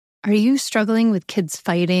Are you struggling with kids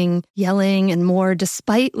fighting, yelling, and more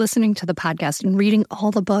despite listening to the podcast and reading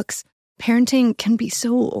all the books? Parenting can be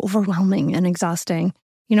so overwhelming and exhausting.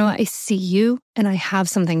 You know, I see you and I have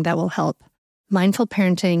something that will help. Mindful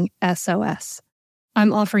Parenting SOS.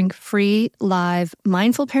 I'm offering free live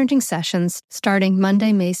mindful parenting sessions starting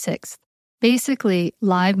Monday, May 6th. Basically,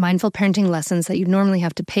 live mindful parenting lessons that you normally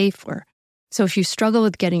have to pay for. So if you struggle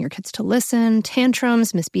with getting your kids to listen,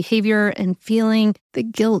 tantrums, misbehavior, and feeling the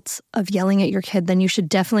guilt of yelling at your kid, then you should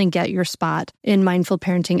definitely get your spot in Mindful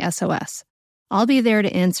Parenting SOS. I'll be there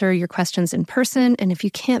to answer your questions in person, and if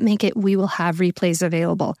you can't make it, we will have replays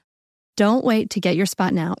available. Don't wait to get your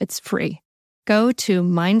spot now. It's free. Go to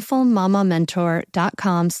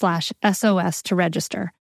mindfulmamamentor.com/SOS to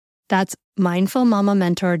register. That's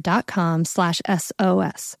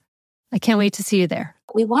mindfulmamamentor.com/SOS. I can't wait to see you there.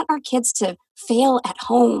 We want our kids to fail at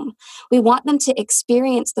home. We want them to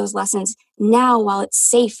experience those lessons now while it's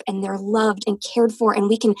safe and they're loved and cared for, and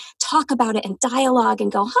we can talk about it and dialogue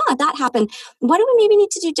and go, that happened. What do we maybe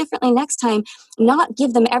need to do differently next time? Not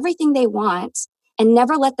give them everything they want and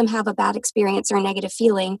never let them have a bad experience or a negative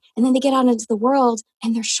feeling. And then they get out into the world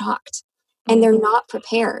and they're shocked and they're not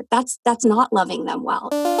prepared. That's not loving them well.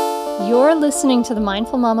 You're listening to the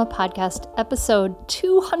Mindful Mama podcast, episode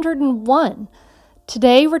 201.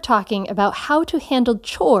 Today, we're talking about how to handle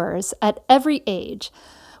chores at every age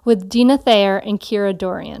with Deana Thayer and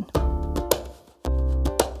Dorrian.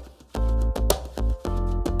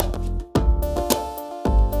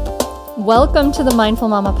 Welcome to the Mindful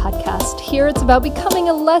Mama podcast. Here, it's about becoming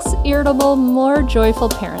a less irritable, more joyful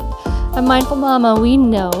parent. At Mindful Mama, we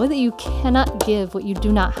know that you cannot give what you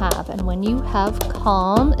do not have, and when you have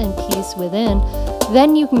calm and peace within,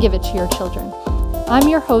 then you can give it to your children. I'm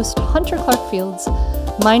your host, Hunter Clark-Fields,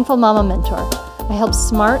 Mindful Mama Mentor. I help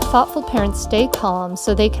smart, thoughtful parents stay calm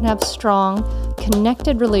so they can have strong,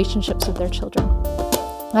 connected relationships with their children.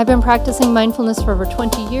 I've been practicing mindfulness for over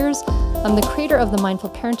 20 years. I'm the creator of the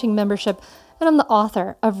Mindful Parenting membership, and I'm the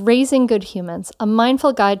author of Raising Good Humans, a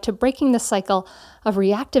mindful guide to breaking the cycle of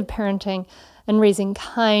reactive parenting and raising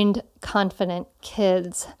kind, confident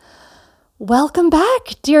kids. Welcome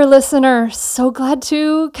back, dear listener. So glad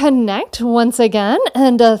to connect once again,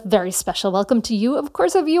 and a very special welcome to you. Of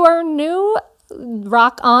course, if you are new,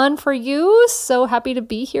 rock on for you. So happy to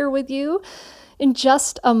be here with you. In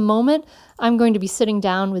just a moment, I'm going to be sitting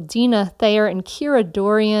down with Deana Thayer and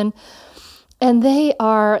Dorrian, and they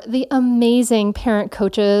are the amazing parent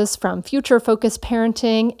coaches from Future Focused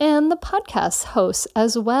Parenting and the podcast hosts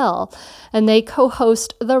as well. And they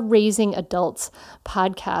co-host the Raising Adults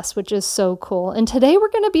podcast, which is so cool. And today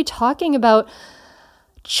we're going to be talking about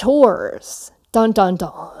chores. Dun, dun,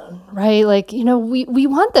 dun, right? Like, you know, we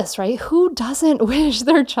want this, right? Who doesn't wish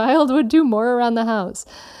their child would do more around the house?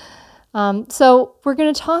 So we're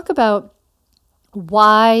going to talk about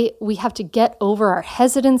why we have to get over our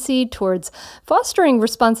hesitancy towards fostering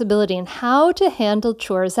responsibility and how to handle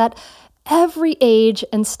chores at every age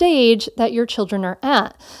and stage that your children are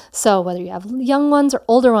at. So whether you have young ones or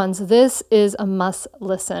older ones, this is a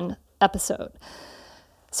must-listen episode.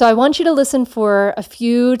 So I want you to listen for a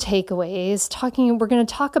few takeaways. We're going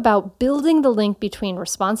to talk about building the link between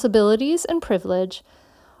responsibilities and privilege,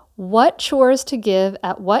 what chores to give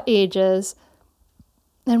at what ages,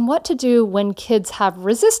 and what to do when kids have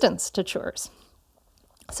resistance to chores.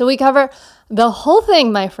 So we cover the whole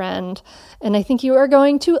thing, my friend, and I think you are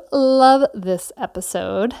going to love this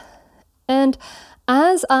episode. And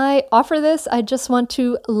as I offer this, I just want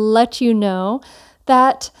to let you know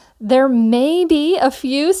that there may be a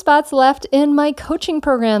few spots left in my coaching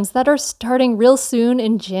programs that are starting real soon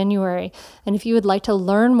in January. And if you would like to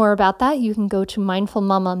learn more about that, you can go to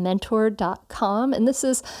mindfulmamamentor.com. And this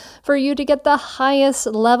is for you to get the highest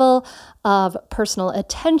level of personal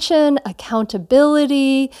attention,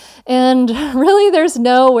 accountability, and really there's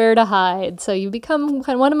nowhere to hide. So you become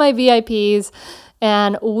one of my VIPs.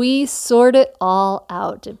 And we sort it all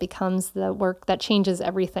out. It becomes the work that changes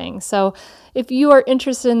everything. So if you are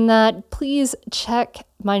interested in that, please check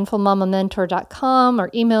mindfulmamamentor.com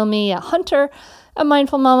or email me at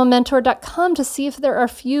hunter@mindfulmamamentor.com to see if there are a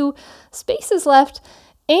few spaces left.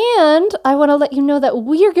 And I want to let you know that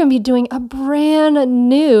we are going to be doing a brand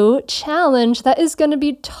new challenge that is going to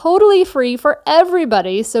be totally free for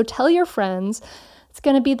everybody. So tell your friends. It's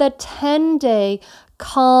going to be the 10-day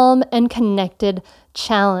Calm and Connected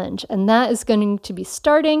Challenge. And that is going to be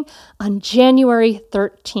starting on January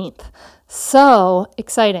 13th. So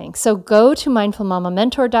exciting. So go to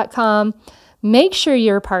mindfulmamamentor.com, make sure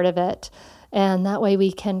you're a part of it. And that way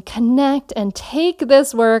we can connect and take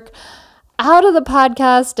this work out of the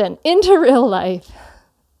podcast and into real life.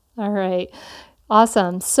 All right.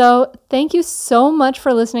 Awesome. So thank you so much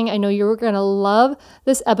for listening. I know you're going to love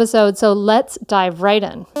this episode. So let's dive right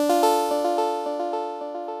in.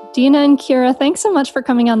 Deana and Kira, thanks so much for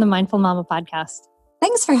coming on the Mindful Mama podcast.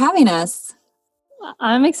 Thanks for having us.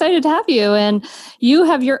 I'm excited to have you. And you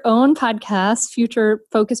have your own podcast, Future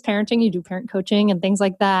Focused Parenting. You do parent coaching and things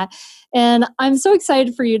like that. And I'm so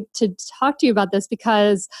excited for you to talk to you about this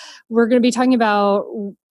because we're going to be talking about,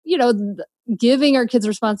 giving our kids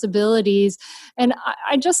responsibilities. And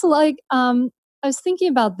I just like, I was thinking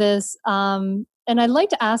about this, and I'd like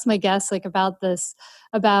to ask my guests about this,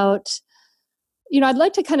 I'd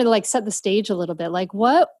like to kind of set the stage a little bit. Like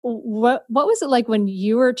what was it like when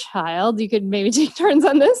you were a child? You could maybe take turns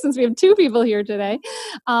on this since we have two people here today.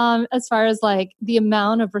 As far as the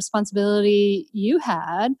amount of responsibility you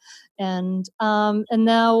had, and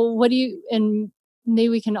now what do you? And maybe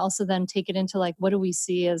we can also then take it into what do we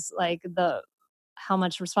see as how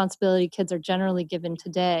much responsibility kids are generally given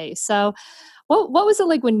today. So, what was it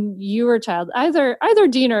like when you were a child? Either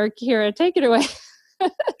Deana or Kira, take it away.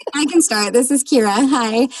 I can start. This is Kira.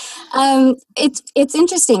 Hi. It's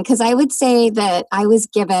interesting because I would say that I was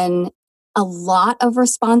given a lot of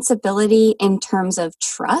responsibility in terms of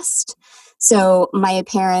trust. So my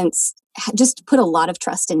parents just put a lot of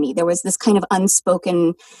trust in me. There was this kind of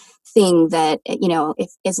unspoken thing that,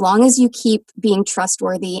 if as long as you keep being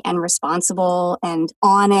trustworthy and responsible and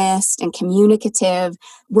honest and communicative,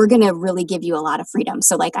 we're going to really give you a lot of freedom.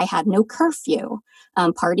 So I had no curfew.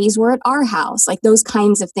 Parties were at our house, those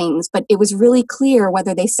kinds of things. But it was really clear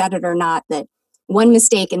whether they said it or not that one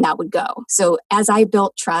mistake and that would go. So as I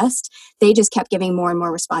built trust, they just kept giving more and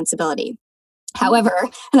more responsibility. However,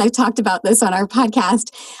 and I've talked about this on our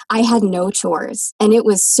podcast, I had no chores and it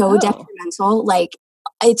was so detrimental.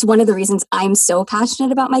 It's one of the reasons I'm so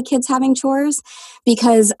passionate about my kids having chores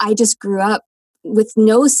because I just grew up with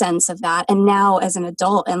no sense of that. And now as an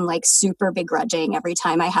adult, I'm super begrudging every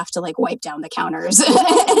time I have to wipe down the counters.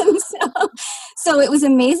 And so it was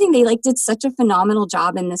amazing. They did such a phenomenal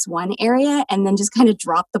job in this one area and then just kind of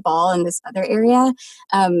dropped the ball in this other area.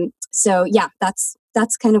 So yeah, that's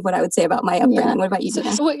kind of what I would say about my upbringing. Yeah. What about you,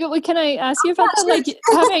 Deana? So, can I ask you about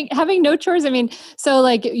that? Having no chores. I mean, so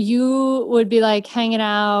you would be hanging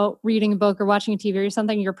out, reading a book or watching a TV or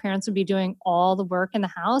something. Your parents would be doing all the work in the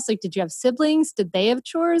house. Did you have siblings? Did they have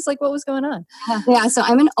chores? What was going on? Yeah. So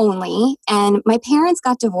I'm an only, and my parents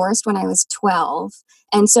got divorced when I was 12.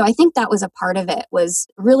 And so I think that was a part of it, was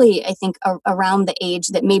really, I think, around the age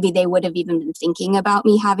that maybe they would have even been thinking about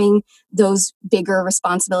me having those bigger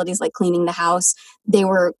responsibilities like cleaning the house. They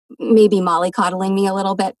were maybe mollycoddling me a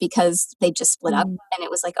little bit because they just split up and it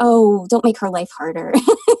was oh, don't make her life harder,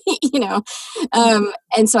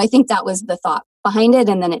 And so I think that was the thought behind it.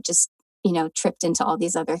 And then it just, tripped into all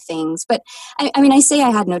these other things. But I say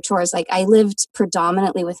I had no chores. I lived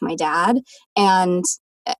predominantly with my dad, and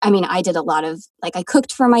I did a lot of, I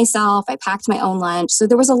cooked for myself, I packed my own lunch. So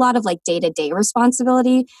there was a lot of day-to-day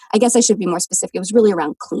responsibility. I guess I should be more specific. It was really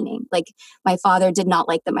around cleaning. My father did not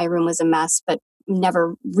like that my room was a mess, but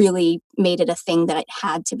never really made it a thing that it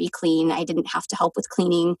had to be clean. I didn't have to help with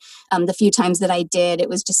cleaning. The few times that I did, it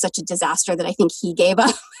was just such a disaster that I think he gave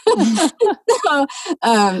up.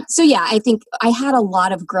 So yeah, I think I had a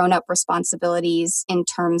lot of grown-up responsibilities in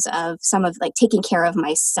terms of some of taking care of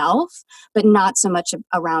myself, but not so much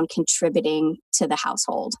around contributing to the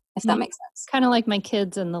household, if that makes sense. Kind of like my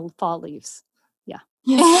kids and the fall leaves. Yeah.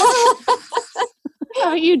 How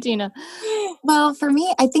about you, Deana? Well, for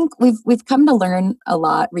me, I think we've come to learn a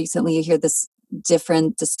lot recently. You hear this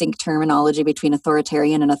different, distinct terminology between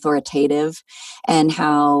authoritarian and authoritative, and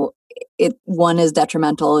how one is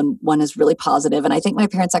detrimental and one is really positive. And I think my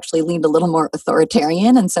parents actually leaned a little more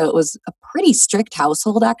authoritarian, and so it was a pretty strict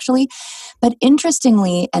household, actually. But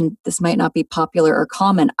interestingly, and this might not be popular or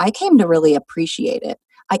common, I came to really appreciate it.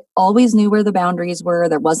 I always knew where the boundaries were.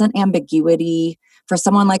 There wasn't ambiguity. For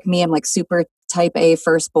someone like me, I'm super type A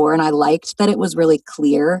firstborn. I liked that it was really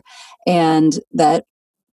clear and that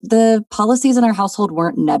the policies in our household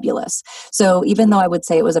weren't nebulous. So even though I would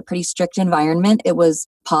say it was a pretty strict environment, it was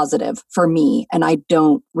positive for me, and I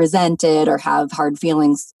don't resent it or have hard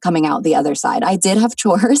feelings coming out the other side. I did have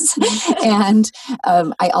chores and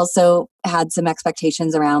I also had some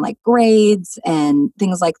expectations around grades and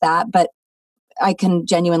things like that, but I can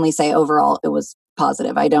genuinely say overall it was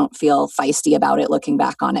positive. I don't feel feisty about it looking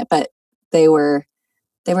back on it, but they were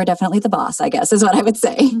definitely the boss, I guess, is what I would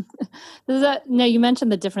say. Now, you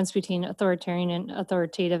mentioned the difference between authoritarian and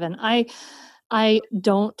authoritative, and I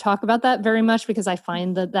don't talk about that very much because I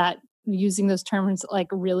find that using those terms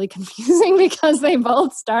really confusing because they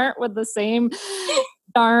both start with the same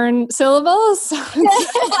darn syllables.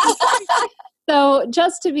 So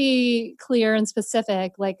just to be clear and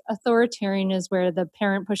specific, like authoritarian is where the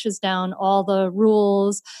parent pushes down all the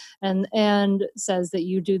rules and says that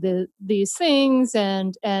you do these things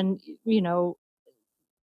and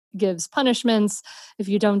gives punishments if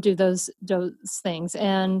you don't do those things.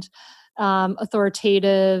 And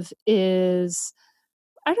authoritative is,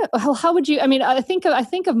 I don't know, how would you, I mean, I think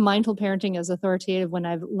of mindful parenting as authoritative when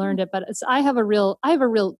I've learned it, but I have a real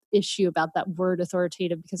issue about that word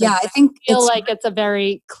authoritative because Yeah, I think feel like it's a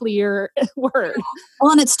very clear word.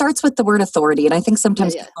 well, and it starts with the word authority. And I think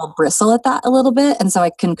sometimes Yeah. people bristle at that a little bit. And so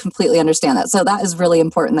I can completely understand that. So that is really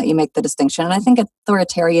important that you make the distinction. And I think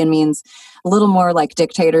authoritarian means a little more like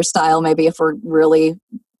dictator style, maybe if we're really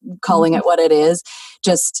calling it what it is.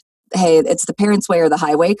 Just, hey, it's the parents' way or the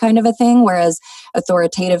highway kind of a thing. Whereas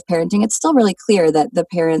authoritative parenting, it's still really clear that the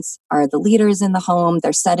parents are the leaders in the home.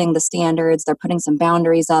 They're setting the standards. They're putting some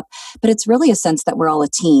boundaries up. But it's really a sense that we're all a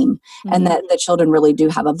team and that the children really do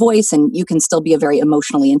have a voice. And you can still be a very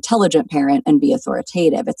emotionally intelligent parent and be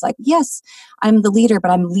authoritative. It's like, yes, I'm the leader, but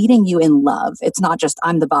I'm leading you in love. It's not just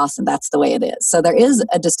I'm the boss and that's the way it is. So there is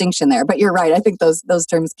a distinction there. But you're right. I think those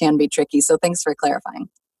terms can be tricky. So thanks for clarifying.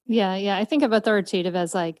 Yeah. I think of authoritative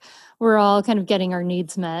as like we're all kind of getting our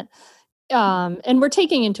needs met, and we're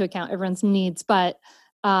taking into account everyone's needs. But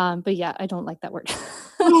yeah, I don't like that word.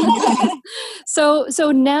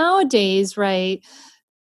 So nowadays, right?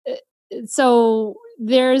 So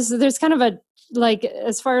there's kind of a, like,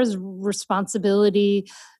 as far as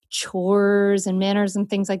responsibility, chores and manners and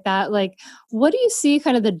things like that, like what do you see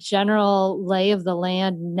kind of the general lay of the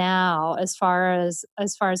land now as far as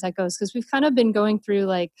that goes? Because we've kind of been going through,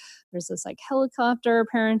 like, there's this like helicopter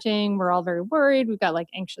parenting, we're all very worried, we've got like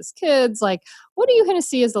anxious kids, like what do you kind of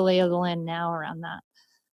see as the lay of the land now around that?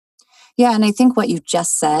 Yeah, and I think what you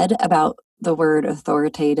just said about the word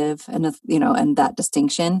authoritative and and that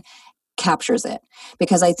distinction captures it,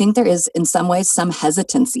 because I think there is in some ways some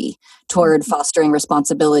hesitancy toward fostering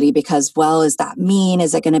responsibility because, well, is that mean?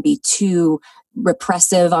 Is it going to be too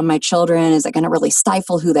repressive on my children? Is it going to really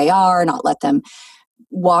stifle who they are, not let them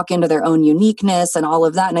walk into their own uniqueness and all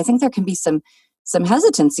of that? And I think there can be some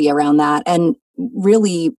hesitancy around that. And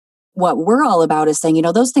really what we're all about is saying,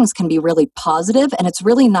 those things can be really positive, and it's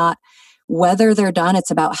really not whether they're done,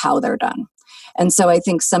 it's about how they're done. And so I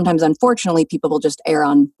think sometimes, unfortunately, people will just err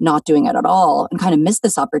on not doing it at all and kind of miss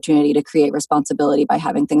this opportunity to create responsibility by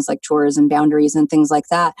having things like chores and boundaries and things like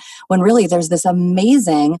that, when really there's this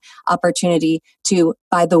amazing opportunity to,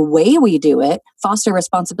 by the way we do it, foster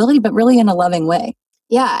responsibility, but really in a loving way.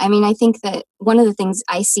 Yeah, I mean, I think that one of the things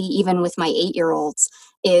I see even with my 8-year-olds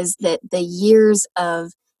is that the years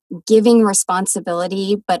of giving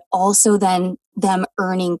responsibility, but also then them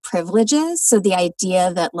earning privileges. So the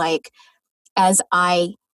idea that, like, as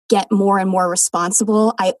I get more and more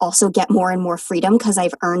responsible, I also get more and more freedom because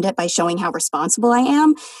I've earned it by showing how responsible I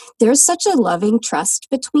am. There's such a loving trust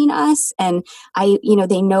between us. And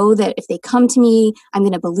they know that if they come to me, I'm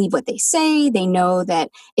going to believe what they say. They know that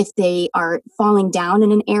if they are falling down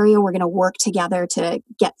in an area, we're going to work together to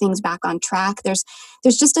get things back on track. There's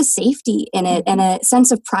just a safety in it and a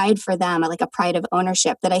sense of pride for them, like a pride of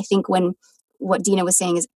ownership that I think what Deana was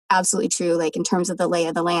saying is absolutely true. Like in terms of the lay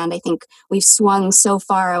of the land, I think we've swung so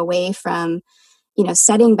far away from,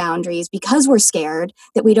 setting boundaries because we're scared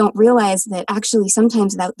that we don't realize that actually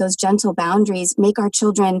sometimes those gentle boundaries make our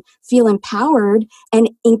children feel empowered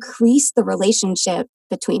and increase the relationship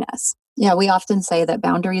between us. Yeah, we often say that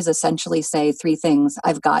boundaries essentially say 3 things.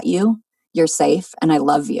 I've got you, you're safe, and I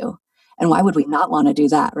love you. And why would we not want to do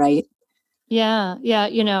that, right? Yeah.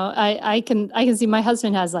 I can see my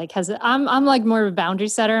husband I'm like more of a boundary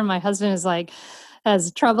setter, and my husband is like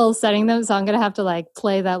has trouble setting them, so I'm gonna have to like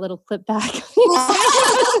play that little clip back to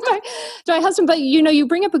my husband. But you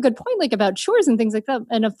bring up a good point, like about chores and things like that.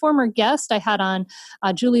 And a former guest I had on,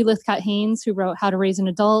 Julie Lithcott-Haynes, who wrote How to Raise an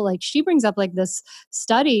Adult, like she brings up like this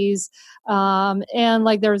studies, and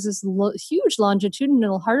like there was this huge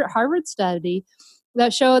longitudinal Harvard study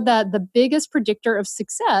that showed that the biggest predictor of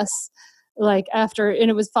success, like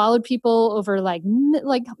and it was followed people over like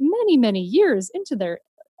many years into their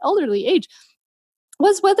elderly age,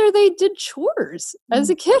 was whether they did chores as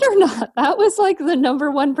a kid or not. That was like the number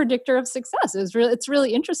one predictor of success. It's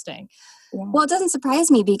really interesting. Well, it doesn't surprise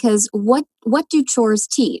me because what do chores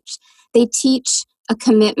teach? They teach a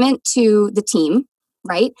commitment to the team,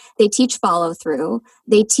 right? They teach follow through.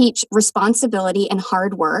 They teach responsibility and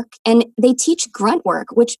hard work, and they teach grunt work,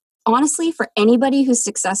 which honestly, for anybody who's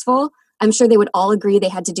successful, I'm sure they would all agree they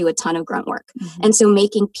had to do a ton of grunt work. And so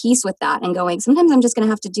making peace with that and going, sometimes I'm just going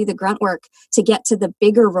to have to do the grunt work to get to the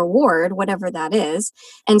bigger reward, whatever that is.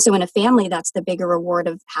 And so in a family, that's the bigger reward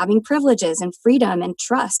of having privileges and freedom and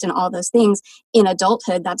trust and all those things. In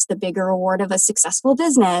adulthood, that's the bigger reward of a successful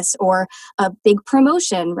business or a big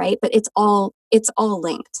promotion, right? But it's all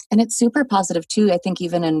linked. And it's super positive too, I think,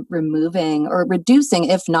 even in removing or reducing,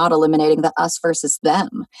 if not eliminating, the us versus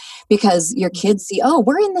them. Because your kids see, oh,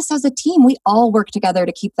 we're in this as a team. We all work together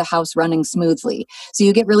to keep the house running smoothly. So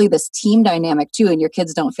you get really this team dynamic too. And your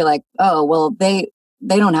kids don't feel like, oh, well, they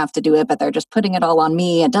don't have to do it, but they're just putting it all on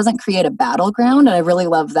me. It doesn't create a battleground. And I really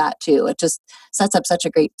love that too. It just sets up such a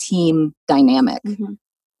great team dynamic. Mm-hmm.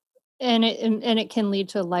 And it can lead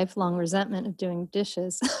to a lifelong resentment of doing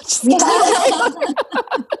dishes.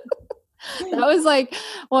 That was like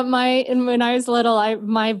when I was little,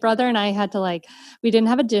 my brother and I had to we didn't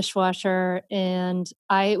have a dishwasher, and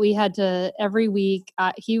we had to every week,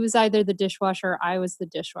 he was either the dishwasher or I was the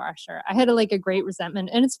dishwasher. I had a great resentment.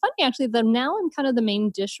 And it's funny actually that now I'm kind of the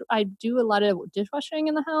main I do a lot of dishwashing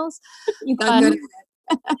in the house. You got good at it.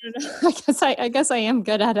 I guess I am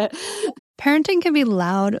good at it. Parenting can be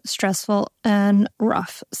loud, stressful, and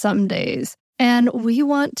rough some days. And we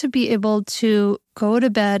want to be able to go to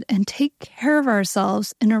bed and take care of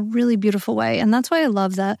ourselves in a really beautiful way. And that's why I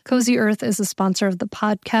love that Cozy Earth is a sponsor of the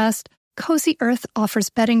podcast. Cozy Earth offers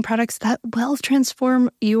bedding products that will transform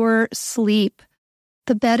your sleep.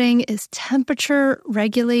 The bedding is temperature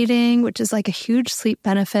regulating, which is like a huge sleep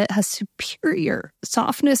benefit, has superior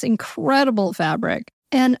softness, incredible fabric,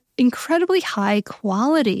 and incredibly high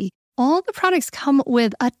quality. All the products come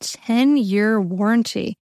with a 10-year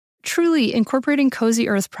warranty. Truly, incorporating Cozy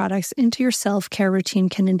Earth products into your self-care routine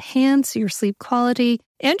can enhance your sleep quality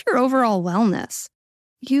and your overall wellness.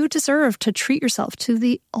 You deserve to treat yourself to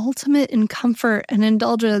the ultimate in comfort and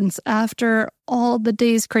indulgence after all the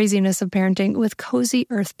day's craziness of parenting with Cozy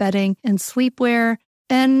Earth bedding and sleepwear.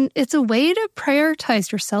 And it's a way to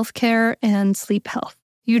prioritize your self-care and sleep health.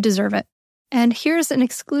 You deserve it. And here's an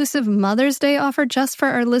exclusive Mother's Day offer just for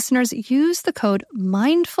our listeners. Use the code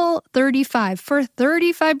MINDFUL35 for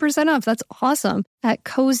 35% off. That's awesome. At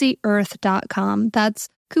CozyEarth.com. That's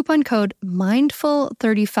coupon code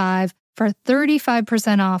MINDFUL35 for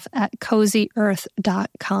 35% off at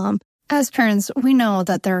CozyEarth.com. As parents, we know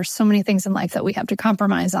that there are so many things in life that we have to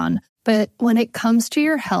compromise on. But when it comes to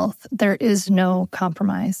your health, there is no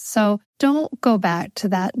compromise. So don't go back to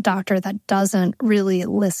that doctor that doesn't really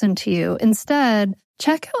listen to you. Instead,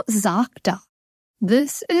 check out ZocDoc.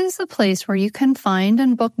 This is a place where you can find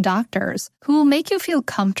and book doctors who will make you feel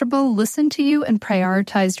comfortable, listen to you, and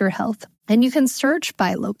prioritize your health. And you can search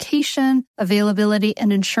by location, availability,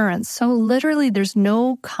 and insurance. So literally, there's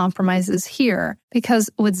no compromises here because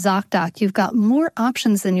with ZocDoc, you've got more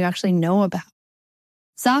options than you actually know about.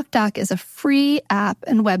 ZocDoc is a free app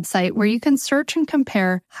and website where you can search and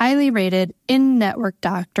compare highly rated in-network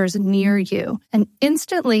doctors near you and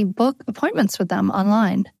instantly book appointments with them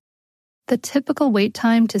online. The typical wait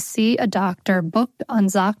time to see a doctor booked on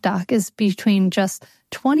ZocDoc is between just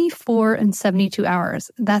 24 and 72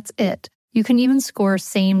 hours. That's it. You can even score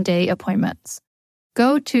same-day appointments.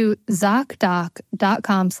 Go to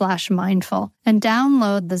ZocDoc.com/mindful and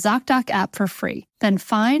download the ZocDoc app for free. Then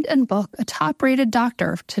find and book a top-rated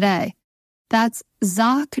doctor today. That's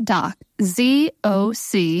ZocDoc,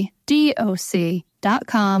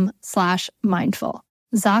 ZocDoc.com/mindful.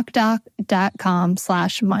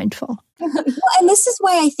 ZocDoc.com/mindful. Well, and this is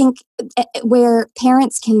why I think where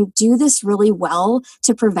parents can do this really well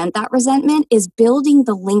to prevent that resentment is building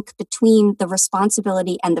the link between the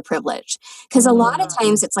responsibility and the privilege. Because a lot of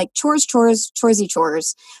times it's like chores, choresy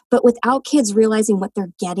chores, but without kids realizing what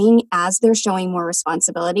they're getting as they're showing more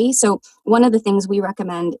responsibility. So one of the things we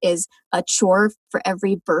recommend is a chore for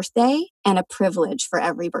every birthday and a privilege for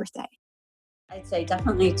every birthday. I'd say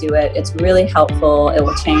definitely do it. It's really helpful. It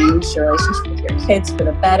will change your relationship with your kids for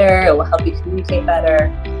the better. It will help you communicate better.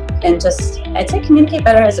 And just, I'd say communicate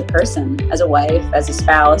better as a person, as a wife, as a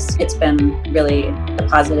spouse. It's been really a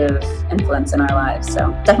positive influence in our lives.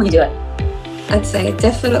 So definitely do it. I'd say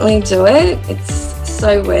definitely do it. It's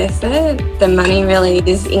so worth it. The money really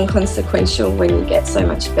is inconsequential when you get so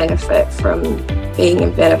much benefit from being a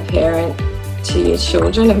better parent to your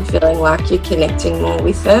children and feeling like you're connecting more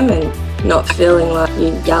with them and not feeling like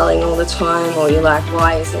you're yelling all the time or you're like,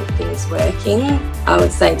 why isn't things working? I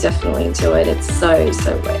would say definitely do it. It's so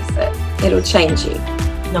worth it. It'll change you.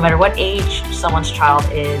 No matter what age someone's child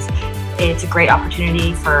is, it's a great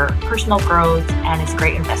opportunity for personal growth and it's a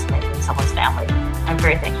great investment in someone's family. I'm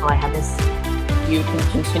very thankful I had this. You can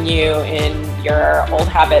continue in your old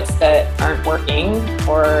habits that aren't working,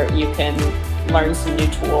 or you can learn some new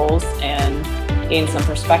tools and gain some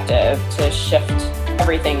perspective to shift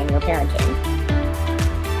everything in your parenting.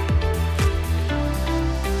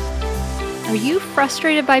 Are you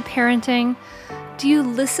frustrated by parenting? Do you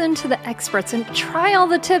listen to the experts and try all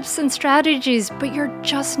the tips and strategies, but you're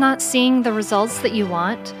just not seeing the results that you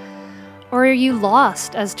want? Or are you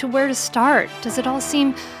lost as to where to start? Does it all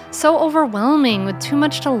seem so overwhelming with too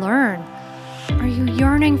much to learn? Are you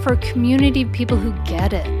yearning for a community of people who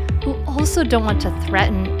get it, who also don't want to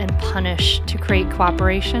threaten and punish to create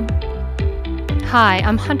cooperation? Hi,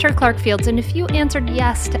 I'm Hunter Clark-Fields, and if you answered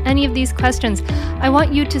yes to any of these questions, I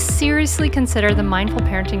want you to seriously consider the Mindful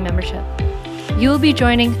Parenting membership. You'll be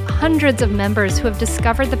joining hundreds of members who have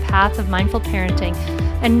discovered the path of mindful parenting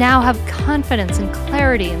and now have confidence and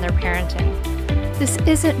clarity in their parenting. This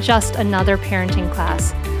isn't just another parenting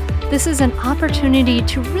class. This is an opportunity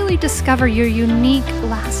to really discover your unique,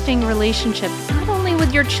 lasting relationship, not only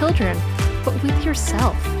with your children, but with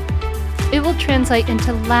yourself. It will translate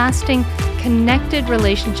into lasting, connected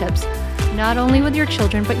relationships, not only with your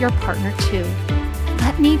children, but your partner too.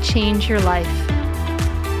 Let me change your life.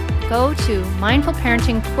 Go to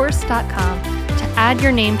mindfulparentingcourse.com to add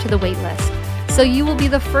your name to the waitlist, so you will be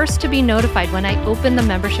the first to be notified when I open the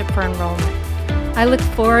membership for enrollment. I look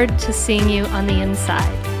forward to seeing you on the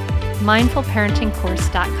inside.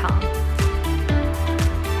 mindfulparentingcourse.com.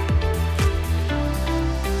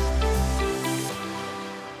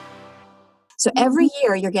 So every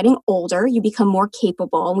year you're getting older, you become more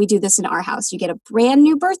capable. And we do this in our house. You get a brand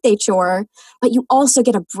new birthday chore, but you also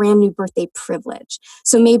get a brand new birthday privilege.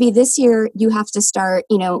 So maybe this year you have to start,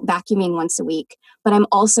 vacuuming once a week, but I'm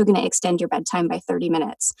also going to extend your bedtime by 30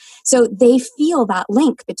 minutes. So they feel that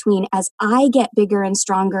link between, as I get bigger and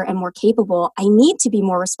stronger and more capable, I need to be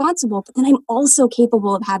more responsible, but then I'm also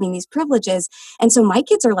capable of having these privileges. And so my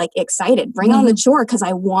kids are like excited, bring on the chore, because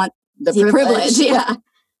I want the privilege. Yeah.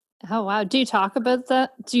 Oh, wow. Do you talk about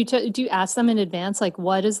that? Do you ask them in advance, like,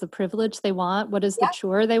 what is the privilege they want? What is the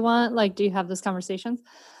chore they want? Like, do you have those conversations?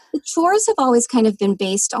 The chores have always kind of been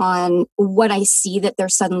based on what I see that they're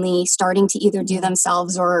suddenly starting to either do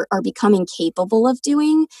themselves or are becoming capable of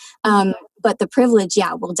doing. But the privilege,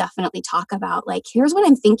 we'll definitely talk about, like, here's what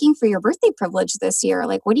I'm thinking for your birthday privilege this year.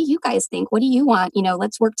 Like, what do you guys think? What do you want?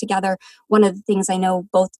 Let's work together. One of the things I know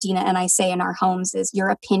both Deana and I say in our homes is, your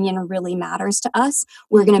opinion really matters to us.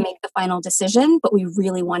 We're going to make the final decision, but we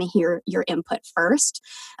really want to hear your input first.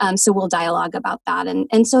 So we'll dialogue about that.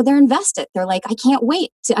 And so they're invested. They're like, I can't wait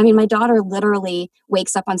my daughter literally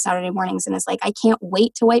wakes up on Saturday mornings and is like, I can't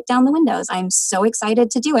wait to wipe down the windows. I'm so excited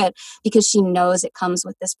to do it, because she knows it comes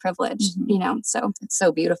with this privilege. So it's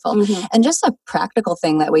so beautiful. And just a practical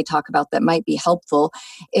thing that we talk about that might be helpful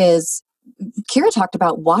is, Kira talked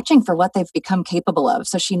about watching for what they've become capable of.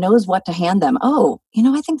 So she knows what to hand them. Oh,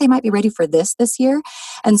 I think they might be ready for this year.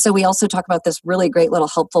 And so we also talk about this really great little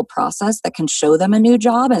helpful process that can show them a new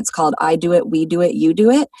job. And it's called I do it, we do it, you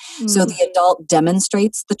do it. So the adult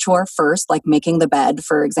demonstrates the chore first, like making the bed,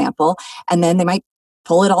 for example. And then they might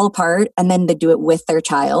pull it all apart, and then they do it with their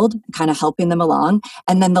child, kind of helping them along.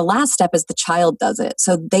 And then the last step is the child does it.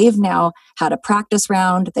 So they've now had a practice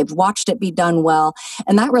round, they've watched it be done well.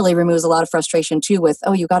 And that really removes a lot of frustration too with,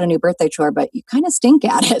 oh, you got a new birthday chore, but you kind of stink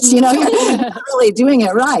at it. You're not really doing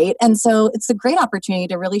it right. And so it's a great opportunity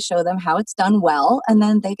to really show them how it's done well. And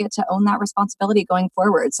then they get to own that responsibility going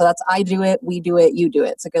forward. So that's I do it, we do it, you do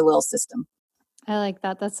it. It's a good little system. I like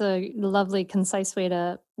that. That's a lovely, concise way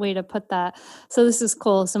to put that. So this is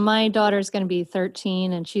cool. So my daughter's going to be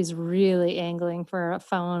 13, and she's really angling for a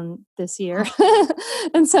phone this year.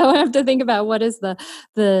 And so I have to think about, what is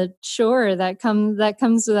the chore that comes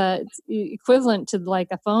that equivalent to like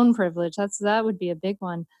a phone privilege. That would be a big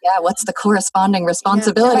one. Yeah. What's the corresponding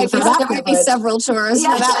responsibility for that? There might be several chores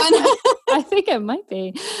for that one. I think it might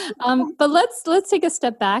be. But let's take a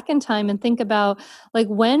step back in time and think about, like,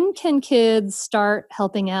 when can kids start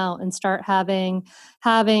helping out and start having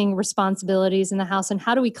responsibilities in the house, and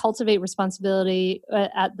how do we cultivate responsibility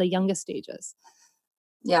at the youngest stages?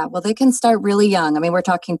 Yeah, well, they can start really young. We're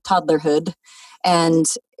talking toddlerhood, and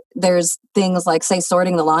there's things like, say,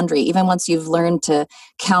 sorting the laundry. Even once you've learned to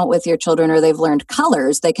count with your children, or they've learned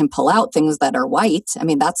colors, they can pull out things that are white.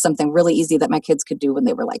 That's something really easy that my kids could do when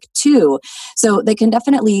they were like 2. So they can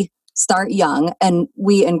definitely start young, and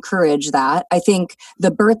we encourage that. I think the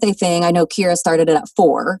birthday thing, I know Kira started it at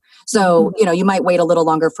 4. So, you might wait a little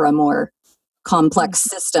longer for a more complex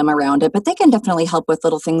system around it, but they can definitely help with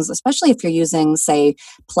little things, especially if you're using, say,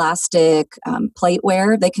 plastic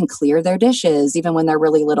plateware. They can clear their dishes even when they're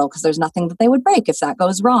really little, because there's nothing that they would break if that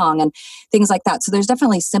goes wrong and things like that. So there's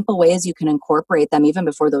definitely simple ways you can incorporate them even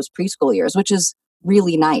before those preschool years, which is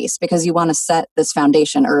really nice because you want to set this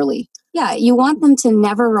foundation early. Yeah, you want them to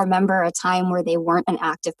never remember a time where they weren't an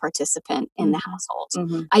active participant in the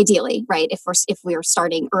household. Ideally, right? If we're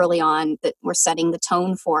starting early on, that we're setting the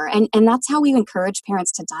tone for, and that's how we encourage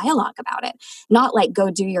parents to dialogue about it. Not like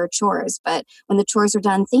go do your chores, but when the chores are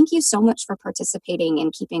done, thank you so much for participating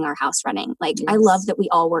in keeping our house running. Like I love that we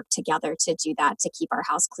all work together to do that, to keep our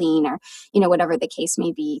house clean, or whatever the case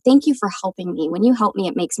may be. Thank you for helping me. When you help me,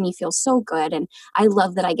 it makes me feel so good, and I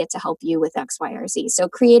love that I get to help you with X, Y, or Z. So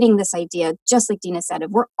creating this idea, just like Deana said, if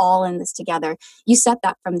we're all in this together, you set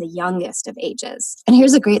that from the youngest of ages. And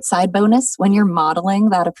here's a great side bonus when you're modeling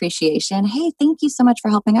that appreciation. Hey, thank you so much for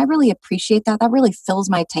helping. I really appreciate that. That really fills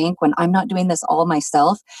my tank when I'm not doing this all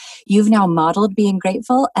myself. You've now modeled being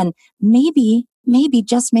grateful, and maybe,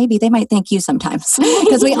 just maybe, they might thank you sometimes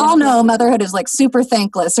because we all know motherhood is like super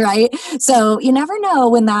thankless, right? So you never know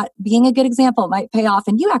when that being a good example might pay off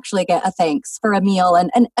and you actually get a thanks for a meal. And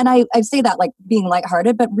I say that like being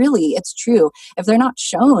lighthearted, but really it's true. If they're not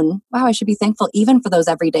shown, wow, I should be thankful even for those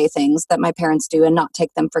everyday things that my parents do and not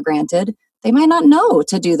take them for granted. They might not know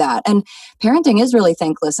to do that. And parenting is really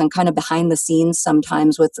thankless and kind of behind the scenes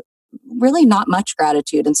sometimes with really not much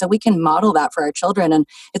gratitude. And so we can model that for our children. And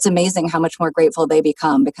it's amazing how much more grateful they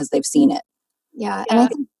become because they've seen it. Yeah. And I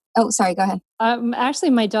think, sorry, go ahead.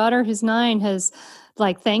 Actually, my daughter, who's 9, has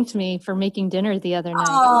thanked me for making dinner the other night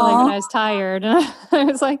when I was tired. And I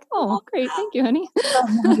was like, oh, great. Thank you, honey.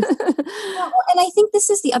 And I think this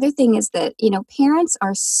is the other thing is that, parents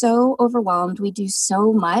are so overwhelmed. We do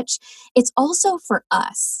so much. It's also for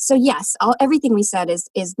us. So yes, everything we said is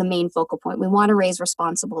the main focal point. We want to raise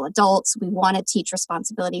responsible adults. We want to teach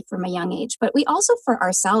responsibility from a young age, but we also for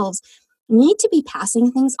ourselves need to be passing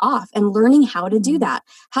things off and learning how to do that.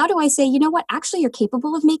 How do I say, you know what, actually you're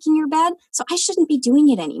capable of making your bed, so I shouldn't be doing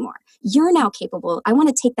it anymore. You're now capable. I want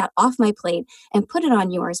to take that off my plate and put it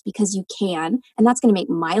on yours because you can. And that's going to make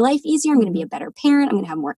my life easier. I'm going to be a better parent. I'm going to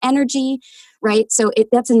have more energy, right? So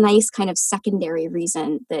that's a nice kind of secondary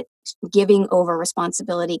reason that giving over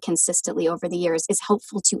responsibility consistently over the years is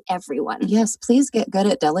helpful to everyone. Yes, please get good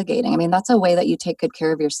at delegating. I mean, that's a way that you take good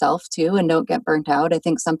care of yourself too and don't get burnt out. I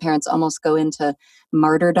think some parents almost go into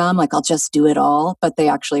martyrdom, like I'll just do it all, but they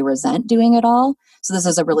actually resent doing it all. So this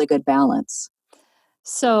is a really good balance.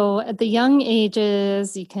 So at the young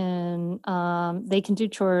ages, they can do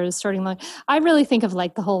chores starting long. I really think of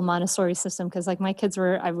like the whole Montessori system because like my kids we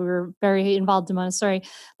were very involved in Montessori.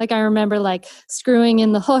 Like I remember like screwing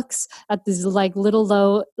in the hooks at these like little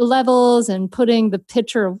low levels and putting the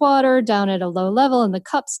pitcher of water down at a low level and the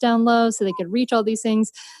cups down low so they could reach all these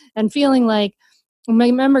things and feeling like, I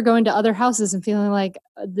remember going to other houses and feeling like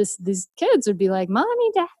these kids would be like,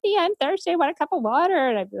 Mommy, Daddy, I'm thirsty. I want a cup of water.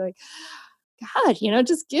 And I'd be like, God,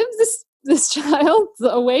 just give this child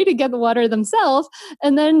a way to get the water themselves,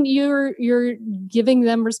 and then you're giving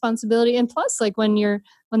them responsibility. And plus, like when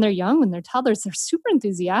they're young, when they're toddlers, they're super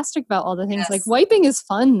enthusiastic about all the things. Like wiping is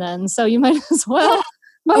fun then, so you might as well.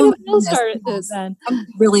 Start it then. I'm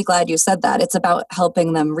really glad you said that. It's about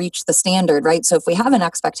helping them reach the standard, right? So if we have an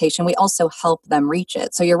expectation, we also help them reach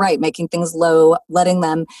it. So you're right, making things low, letting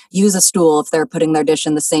them use a stool if they're putting their dish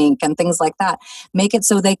in the sink and things like that. Make it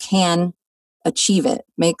so they can achieve it,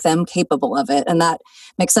 make them capable of it. And that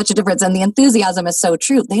makes such a difference. And the enthusiasm is so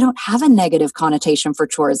true. They don't have a negative connotation for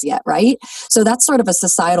chores yet, right? So that's sort of a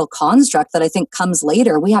societal construct that I think comes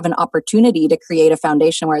later. We have an opportunity to create a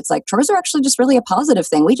foundation where it's like chores are actually just really a positive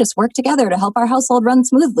thing. We just work together to help our household run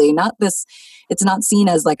smoothly. It's not seen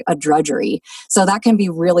as like a drudgery. So that can be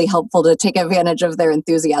really helpful to take advantage of their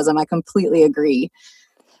enthusiasm. I completely agree.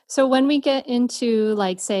 So when we get into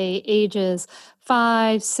like say ages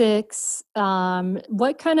 5, 6,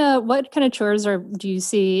 what kind of chores do you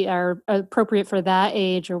see are appropriate for that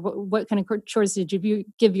age, or what kind of chores did you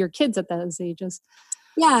give your kids at those ages?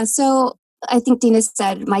 Yeah, so I think Deana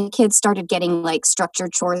said my kids started getting like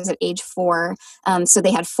structured chores at age 4. So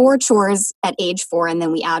they had 4 chores at age 4, and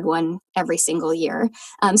then we add one every single year.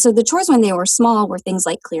 So the chores when they were small were things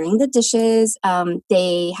like clearing the dishes.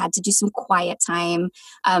 They had to do some quiet time.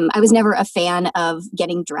 I was never a fan of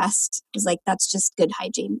getting dressed. I was like, that's just good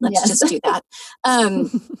hygiene. Let's just do that.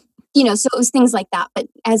 So it was things like that. But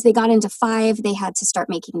as they got into 5, they had to start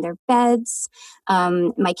making their beds.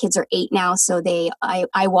 My kids are 8 now, so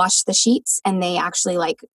I washed the sheets, and they actually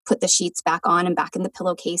like put the sheets back on and back in the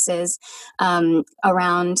pillowcases. I'm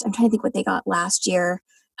trying to think what they got last year.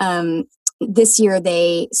 this year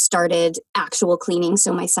they started actual cleaning.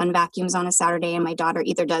 So my son vacuums on a Saturday and my daughter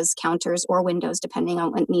either does counters or windows, depending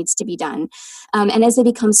on what needs to be done. And as they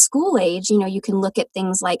become school age, you can look at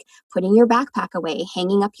things like putting your backpack away,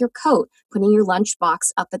 hanging up your coat, putting your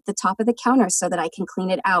lunchbox up at the top of the counter so that I can clean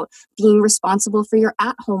it out, being responsible for your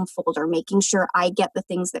at-home folder, making sure I get the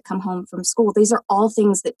things that come home from school. These are all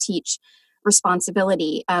things that teach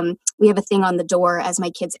responsibility. We have a thing on the door as my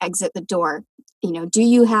kids exit the door. Do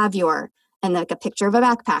you have your, and like a picture of a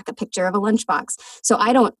backpack, a picture of a lunchbox. So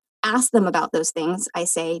I don't ask them about those things. I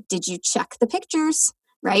say, did you check the pictures?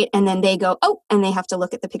 Right. And then they go, oh, and they have to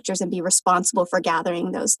look at the pictures and be responsible for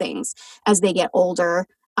gathering those things. As they get older,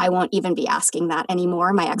 I won't even be asking that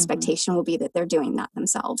anymore. My expectation will be that they're doing that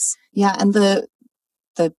themselves. Yeah. And the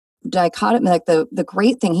dichotomy, like the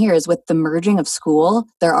great thing here is with the merging of school,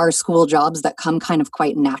 there are school jobs that come kind of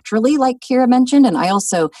quite naturally, like Kira mentioned. And I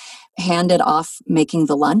also handed off making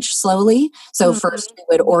the lunch slowly. So first we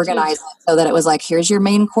would organize it so that it was like, here's your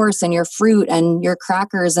main course and your fruit and your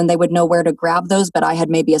crackers, and they would know where to grab those, but I had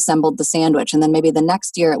maybe assembled the sandwich. And then maybe the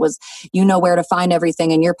next year it was, where to find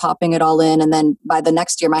everything and you're popping it all in. And then by the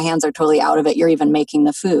next year, my hands are totally out of it. You're even making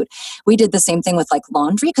the food. We did the same thing with like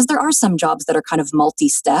laundry, because there are some jobs that are kind of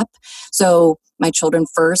multi-step. So my children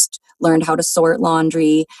first learned how to sort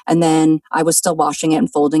laundry, and then I was still washing it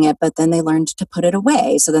and folding it, but then they learned to put it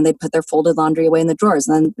away. So then they'd put their folded laundry away in the drawers.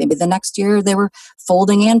 And then maybe the next year they were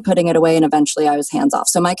folding and putting it away, and eventually I was hands off.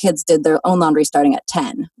 So my kids did their own laundry starting at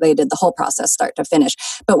 10. They did the whole process start to finish,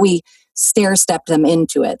 but we stair-stepped them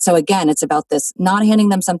into it. So again, it's about this, not handing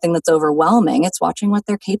them something that's overwhelming. It's watching what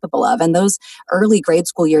they're capable of. And those early grade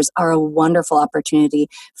school years are a wonderful opportunity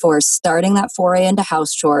for starting that foray into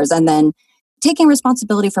house chores, and then taking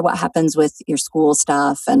responsibility for what happens with your school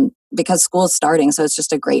stuff, and because school's starting, so it's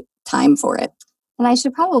just a great time for it. And I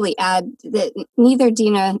should probably add that neither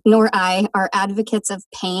Deana nor I are advocates of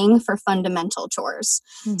paying for fundamental chores.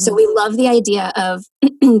 Mm-hmm. So we love the idea of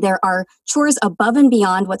there are chores above and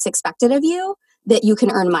beyond what's expected of you that you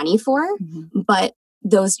can earn money for, but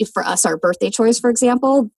those, for us, our birthday chores, for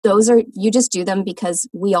example, those are, you just do them because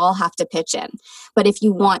we all have to pitch in. But if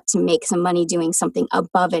you want to make some money doing something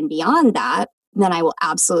above and beyond that, then I will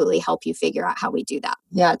absolutely help you figure out how we do that.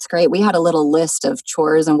 Yeah, it's great. We had a little list of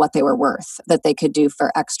chores and what they were worth that they could do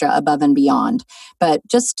for extra above and beyond. But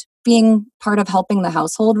just being part of helping the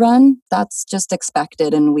household run, that's just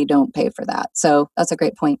expected, and we don't pay for that. So that's a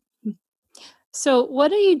great point. So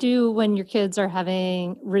what do you do when your kids are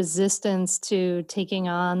having resistance to taking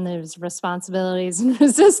on those responsibilities and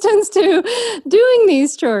resistance to doing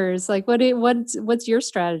these chores? Like what's your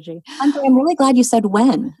strategy? I'm really glad you said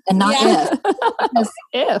when and not if. Because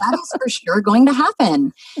if. That is for sure going to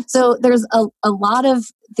happen. So there's a lot of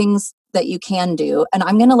things that you can do. And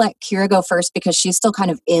I'm going to let Kira go first because she's still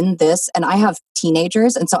kind of in this, and I have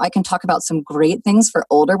teenagers. And so I can talk about some great things for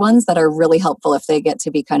older ones that are really helpful if they get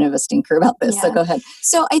to be kind of a stinker about this. Yeah. So go ahead.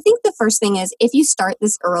 So I think the first thing is, if you start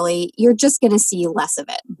this early, you're just going to see less of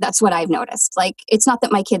it. That's what I've noticed. Like, it's not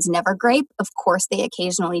that my kids never gripe. Of course they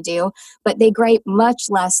occasionally do, but they gripe much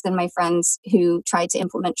less than my friends who tried to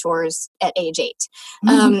implement chores at age 8.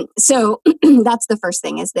 So that's the first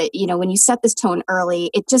thing, is that, when you set this tone early,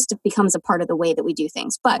 it just becomes a part of the way that we do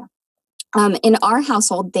things. But in our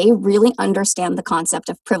household, they really understand the concept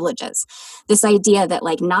of privileges. This idea that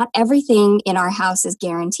not everything in our house is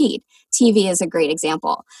guaranteed. TV is a great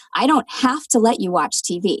example. I don't have to let you watch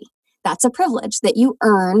TV. That's a privilege that you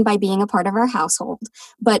earn by being a part of our household,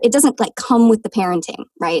 but it doesn't come with the parenting,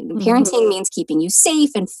 right? Mm-hmm. Parenting means keeping you safe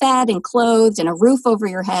and fed and clothed and a roof over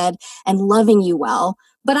your head and loving you well,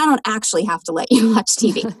 but I don't actually have to let you watch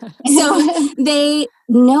TV. So they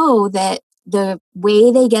know that the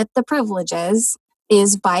way they get the privileges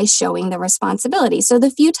is by showing the responsibility. So the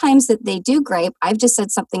few times that they do gripe, I've just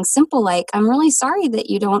said something simple like, I'm really sorry that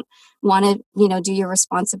you don't want to, do your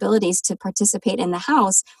responsibilities to participate in the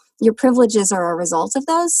house. Your privileges are a result of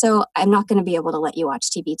those. So I'm not going to be able to let you watch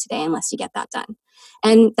TV today unless you get that done.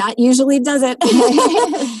 And that usually does it.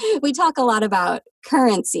 We talk a lot about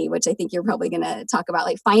currency, which I think you're probably going to talk about,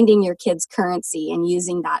 finding your kids' currency and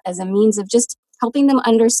using that as a means of just helping them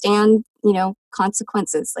understand,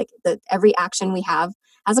 consequences. Every action we have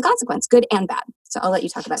has a consequence, good and bad. So I'll let you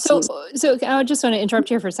talk about So I just want to interrupt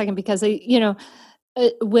here for a second, because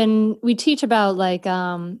when we teach about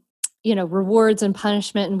rewards and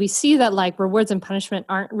punishment, and we see that rewards and punishment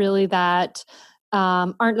aren't really that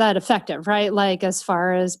effective, right? As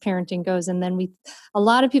far as parenting goes. And then a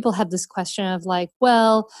lot of people have this question of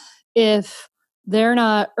well, if they're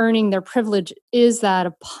not earning their privilege, is that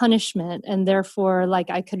a punishment? And therefore, like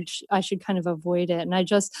I should kind of avoid it. And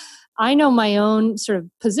I know my own sort of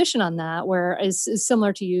position on that, where is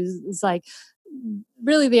similar to you. It's like,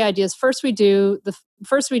 really the idea is first we do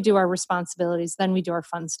our responsibilities, then we do our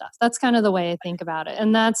fun stuff. That's kind of the way I think about it.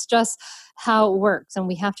 And that's just how it works. And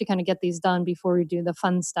we have to kind of get these done before we do the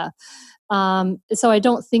fun stuff. So I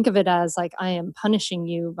don't think of it as like I am punishing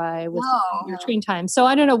you with your screen time. So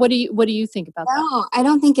I don't know. What do you think about that? No, I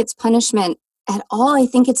don't think it's punishment at all. I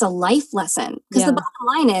think it's a life lesson. Because the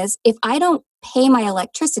bottom line is, if I don't pay my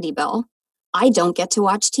electricity bill, I don't get to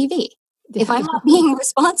watch TV. If I'm not being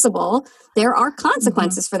responsible, there are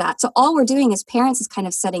consequences for that. So all we're doing as parents is kind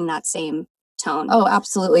of setting that same tone. Oh,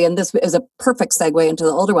 absolutely. And this is a perfect segue into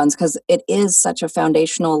the older ones, because it is such a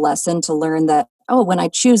foundational lesson to learn that, oh, when I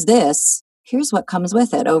choose this, here's what comes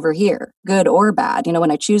with it over here, good or bad. You know,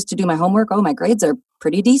 when I choose to do my homework, oh, my grades are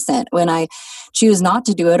pretty decent. When I choose not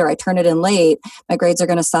to do it or I turn it in late, my grades are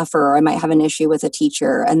going to suffer, or I might have an issue with a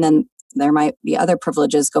teacher. And then there might be other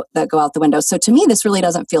privileges that go out the window. So to me, this really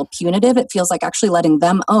doesn't feel punitive. It feels like actually letting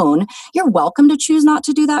them own, you're welcome to choose not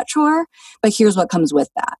to do that chore, but here's what comes with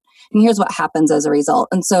that. And here's what happens as a result.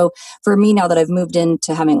 And so for me, now that I've moved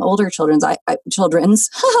into having older children, older children,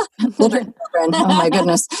 oh my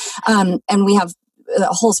goodness. And we have a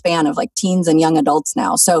whole span of like teens and young adults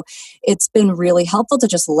now. So it's been really helpful to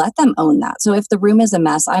just let them own that. So if the room is a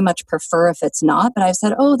mess, I much prefer if it's not, but I've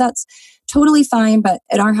said, oh, that's totally fine. But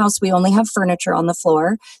at our house, we only have furniture on the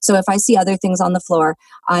floor. So if I see other things on the floor,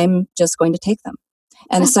 I'm just going to take them.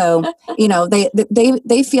 And so, you know,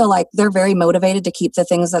 they feel like they're very motivated to keep the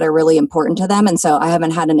things that are really important to them. And so I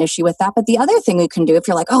haven't had an issue with that. But the other thing we can do, if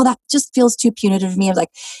you're like, oh, that just feels too punitive to me, I was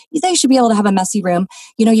like, they should be able to have a messy room.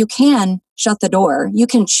 You know, you can shut the door. You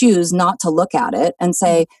can choose not to look at it and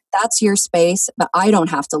say, that's your space, but I don't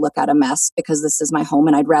have to look at a mess because this is my home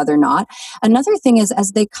and I'd rather not. Another thing is,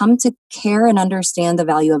 as they come to care and understand the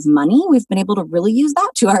value of money, we've been able to really use that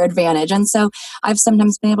to our advantage. And so I've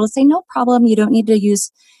sometimes been able to say, no problem, you don't need to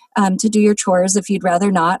use to do your chores if you'd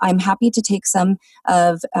rather not. I'm happy to take some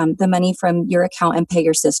of the money from your account and pay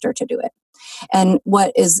your sister to do it. And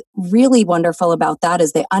what is really wonderful about that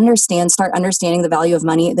is they start understanding the value of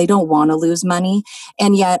money. They don't want to lose money.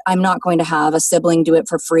 And yet I'm not going to have a sibling do it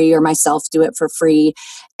for free or myself do it for free.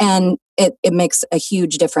 And it makes a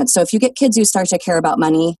huge difference. So if you get kids who start to care about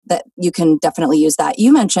money, that you can definitely use that.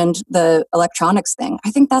 You mentioned the electronics thing.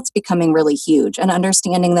 I think that's becoming really huge, and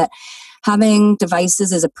understanding that having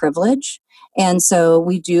devices is a privilege. And so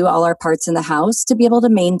we do all our parts in the house to be able to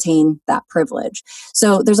maintain that privilege.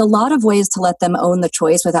 So there's a lot of ways to let them own the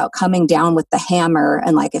choice without coming down with the hammer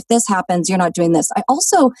and like, if this happens, you're not doing this. I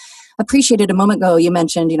also appreciated a moment ago, you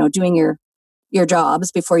mentioned, you know, doing your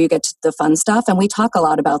jobs before you get to the fun stuff. And we talk a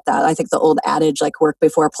lot about that. I think the old adage, like work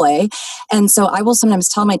before play. And so I will sometimes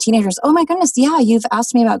tell my teenagers, oh my goodness, yeah, you've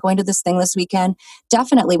asked me about going to this thing this weekend.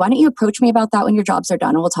 Definitely. Why don't you approach me about that when your jobs are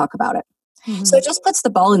done, and we'll talk about it. Mm-hmm. So it just puts the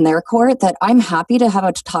ball in their court that I'm happy to have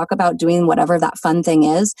a talk about doing whatever that fun thing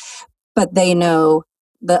is, but they know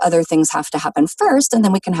the other things have to happen first, and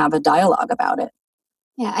then we can have a dialogue about it.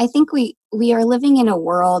 Yeah, I think we are living in a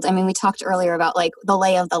world, I mean, we talked earlier about like the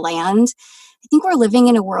lay of the land. I think we're living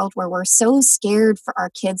in a world where we're so scared for our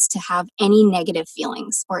kids to have any negative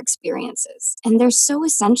feelings or experiences. And they're so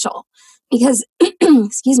essential because,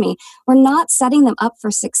 excuse me, we're not setting them up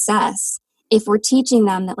for success if we're teaching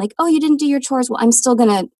them that like, oh, you didn't do your chores, well, I'm still going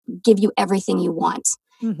to give you everything you want.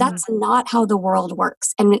 Mm-hmm. That's not how the world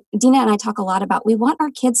works. And Deana and I talk a lot about, we want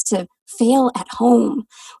our kids to fail at home.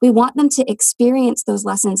 We want them to experience those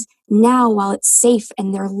lessons now while it's safe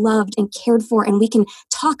and they're loved and cared for, and we can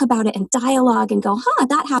talk about it and dialogue and go,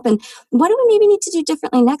 that happened. What do we maybe need to do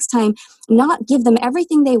differently next time? Not give them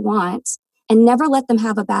everything they want and never let them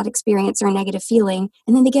have a bad experience or a negative feeling.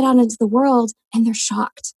 And then they get out into the world and they're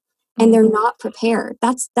shocked. And they're not prepared.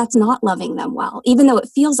 That's not loving them well, even though it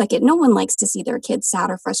feels like it. No one likes to see their kids sad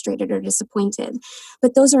or frustrated or disappointed.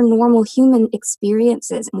 But those are normal human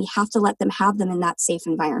experiences, and we have to let them have them in that safe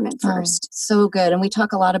environment first. So good. And we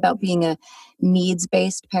talk a lot about being a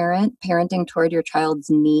needs-based parent, parenting toward your child's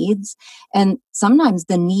needs. And sometimes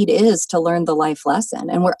the need is to learn the life lesson.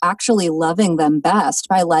 And we're actually loving them best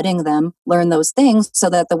by letting them learn those things so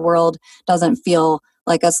that the world doesn't feel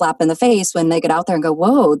like a slap in the face when they get out there and go,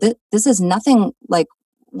 whoa, this is nothing like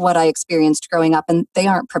what I experienced growing up, and they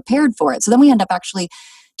aren't prepared for it. So then we end up actually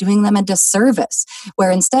doing them a disservice. Where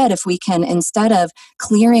instead of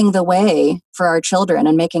clearing the way for our children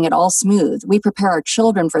and making it all smooth, we prepare our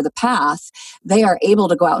children for the path, they are able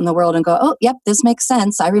to go out in the world and go, oh, yep, this makes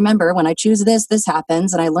sense. I remember when I choose this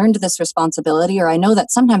happens, and I learned this responsibility, or I know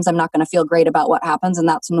that sometimes I'm not going to feel great about what happens, and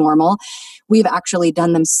that's normal. We've actually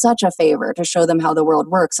done them such a favor to show them how the world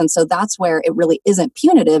works. And so that's where it really isn't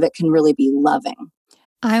punitive. It can really be loving.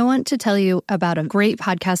 I want to tell you about a great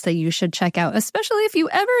podcast that you should check out, especially if you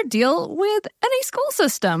ever deal with any school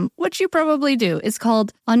system, which you probably do. It's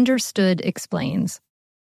called Understood Explains.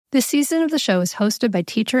 This season of the show is hosted by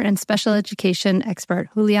teacher and special education expert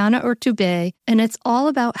Juliana Urtubey, and it's all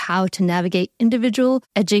about how to navigate individual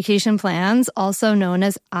education plans, also known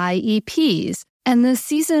as IEPs. And this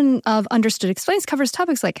season of Understood Explains covers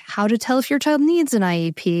topics like how to tell if your child needs an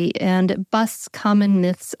IEP and busts common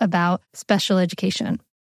myths about special education.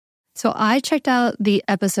 So I checked out the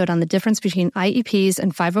episode on the difference between IEPs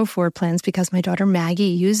and 504 plans because my daughter Maggie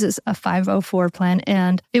uses a 504 plan,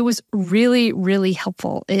 and it was really, really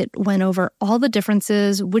helpful. It went over all the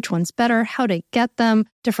differences, which one's better, how to get them,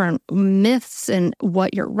 different myths and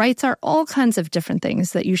what your rights are, all kinds of different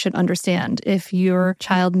things that you should understand if your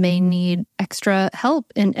child may need extra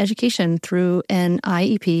help in education through an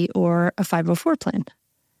IEP or a 504 plan.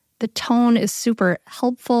 The tone is super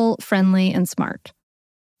helpful, friendly, and smart.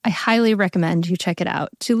 I highly recommend you check it out.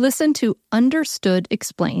 To listen to Understood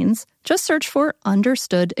Explains, just search for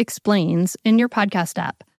Understood Explains in your podcast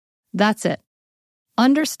app. That's it.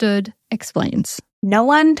 Understood Explains. No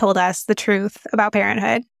one told us the truth about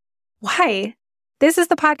parenthood. Why? This is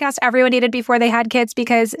the podcast everyone needed before they had kids,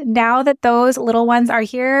 because now that those little ones are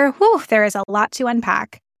here, there is a lot to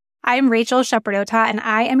unpack. I'm Rachel Shepardota, and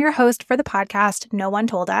I am your host for the podcast No One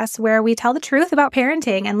Told Us, where we tell the truth about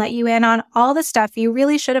parenting and let you in on all the stuff you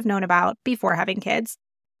really should have known about before having kids.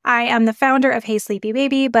 I am the founder of Hey Sleepy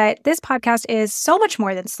Baby, but this podcast is so much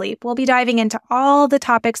more than sleep. We'll be diving into all the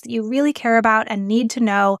topics that you really care about and need to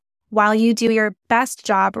know while you do your best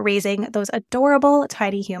job raising those adorable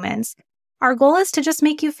tiny humans. Our goal is to just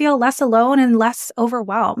make you feel less alone and less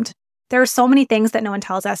overwhelmed. There are so many things that no one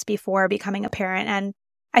tells us before becoming a parent, and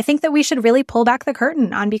I think that we should really pull back the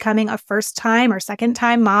curtain on becoming a first-time or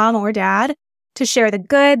second-time mom or dad to share the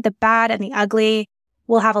good, the bad, and the ugly.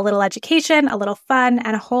 We'll have a little education, a little fun,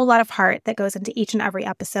 and a whole lot of heart that goes into each and every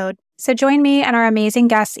episode. So join me and our amazing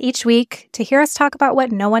guests each week to hear us talk about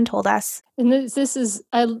what no one told us. And this is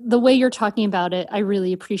the way you're talking about it, I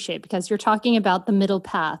really appreciate, because you're talking about the middle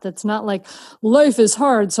path. It's not like life is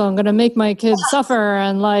hard, so I'm going to make my kids suffer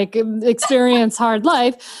and like experience hard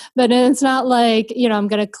life. But it's not like, I'm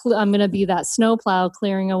going to be that snowplow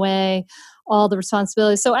clearing away all the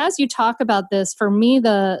responsibilities. So as you talk about this, for me,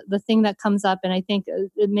 the thing that comes up, and I think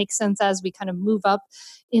it makes sense as we kind of move up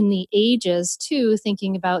in the ages too,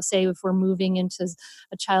 thinking about, say, if we're moving into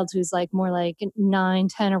a child who's like more like 9,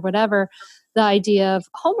 10 or whatever, the idea of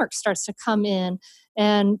homework starts to come in.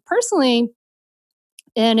 And personally,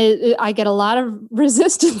 I get a lot of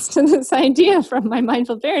resistance to this idea from my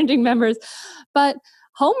mindful parenting members, but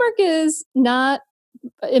homework is not,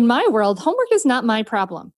 in my world, homework is not my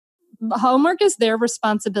problem. Homework is their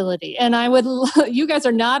responsibility. And you guys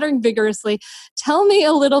are nodding vigorously. Tell me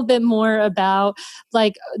a little bit more about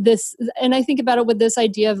like this. And I think about it with this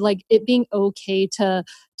idea of like it being okay to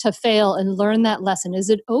fail and learn that lesson. Is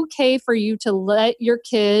it okay for you to let your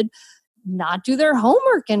kid not do their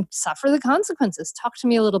homework and suffer the consequences? Talk to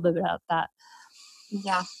me a little bit about that.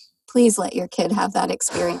 Yeah, please let your kid have that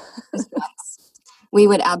experience. We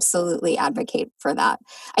would absolutely advocate for that.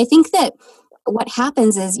 I think that what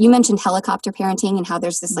happens is, you mentioned helicopter parenting and how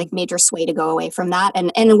there's this like major sway to go away from that.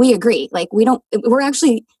 And we agree, like we're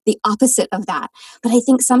actually the opposite of that. But I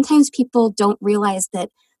think sometimes people don't realize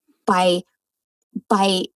that by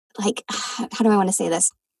like, how do I want to say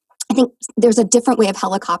this? I think there's a different way of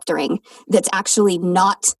helicoptering that's actually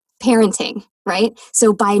not parenting, right?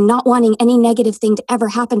 So by not wanting any negative thing to ever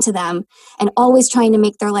happen to them and always trying to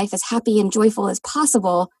make their life as happy and joyful as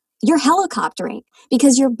possible, you're helicoptering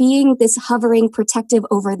because you're being this hovering protective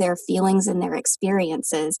over their feelings and their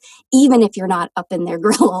experiences, even if you're not up in their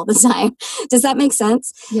grill all the time. Does that make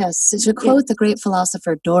sense? Yes. To quote the great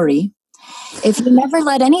philosopher Dorrian, if you never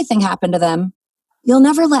let anything happen to them, you'll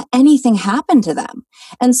never let anything happen to them.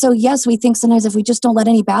 And so, yes, we think sometimes if we just don't let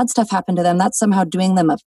any bad stuff happen to them, that's somehow doing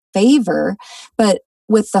them a favor. But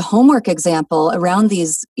with the homework example around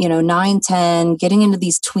these, 9, 10, getting into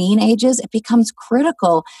these tween ages, it becomes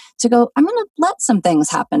critical to go, I'm going to let some things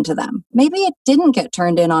happen to them. Maybe it didn't get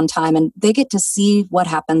turned in on time and they get to see what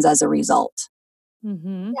happens as a result.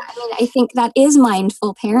 Mm-hmm. Yeah, I mean, I think that is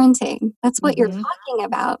mindful parenting. That's what you're talking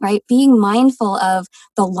about, right? Being mindful of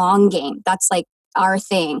the long game. That's like our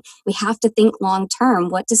thing. We have to think long term.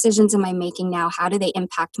 What decisions am I making now? How do they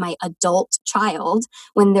impact my adult child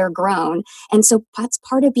when they're grown? And so that's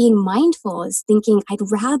part of being mindful, is thinking, I'd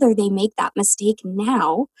rather they make that mistake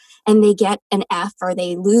now and they get an F or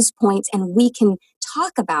they lose points and we can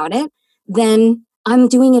talk about it, than I'm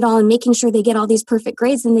doing it all and making sure they get all these perfect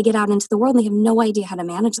grades. Then they get out into the world and they have no idea how to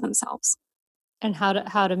manage themselves. And how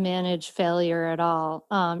to manage failure at all.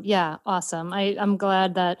 Yeah, awesome. I'm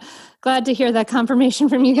glad to hear that confirmation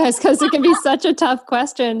from you guys, because it can be such a tough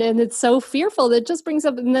question and it's so fearful that it just brings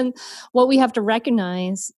up. And then what we have to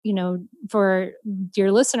recognize, for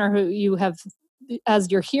dear listener who you have,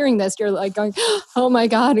 as you're hearing this, you're like going, oh my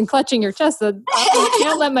God, and clutching your chest that I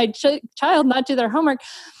can't let my child not do their homework.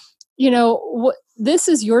 This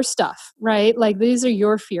is your stuff, right? Like, these are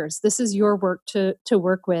your fears. This is your work to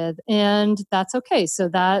work with, and that's okay. So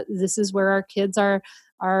this is where our kids are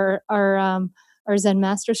Zen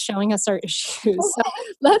masters showing us our issues. So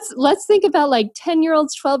let's think about like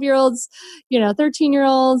 10-year-olds, 12-year-olds,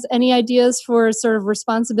 13-year-olds. Any ideas for sort of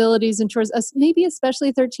responsibilities and chores? Maybe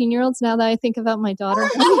especially 13-year-olds. Now that I think about my daughter.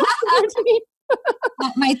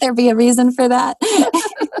 Might there be a reason for that?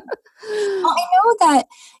 Well, I know that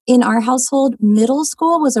in our household, middle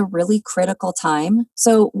school was a really critical time.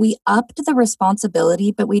 So we upped the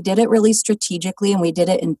responsibility, but we did it really strategically, and we did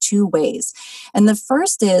it in two ways. And the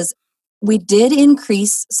first is, we did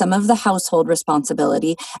increase some of the household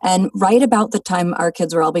responsibility. And right about the time our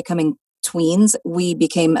kids were all becoming tweens, we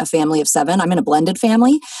became a family of 7. I'm in a blended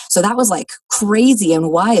family. So that was like crazy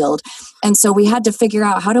and wild. And so we had to figure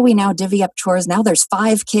out, how do we now divvy up chores? Now there's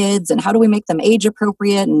 5 kids, and how do we make them age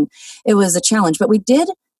appropriate? And it was a challenge, but we did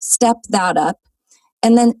step that up.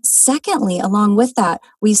 And then secondly, along with that,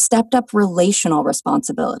 we stepped up relational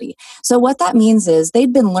responsibility. So what that means is,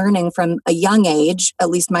 they'd been learning from a young age, at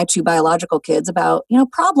least my 2 biological kids, about,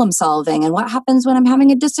 problem solving and what happens when I'm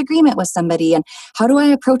having a disagreement with somebody, and how do I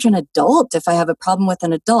approach an adult if I have a problem with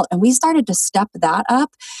an adult. And we started to step that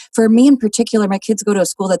up. For me in particular, my kids go to a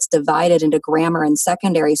school that's divided into grammar and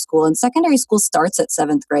secondary school, and secondary school starts at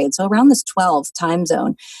 7th grade. So around this 12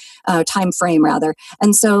 time frame rather.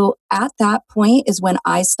 And so at that point is when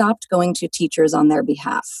I stopped going to teachers on their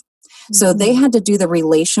behalf. So they had to do the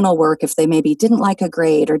relational work if they maybe didn't like a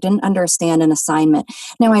grade or didn't understand an assignment.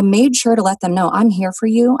 Now, I made sure to let them know, I'm here for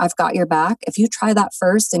you. I've got your back. If you try that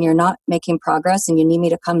first and you're not making progress and you need me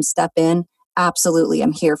to come step in, absolutely,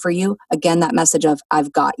 I'm here for you. Again, that message of,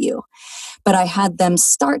 I've got you. But I had them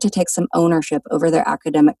start to take some ownership over their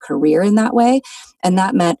academic career in that way. And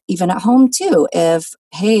that meant even at home too, if,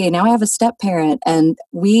 hey, now I have a step parent, and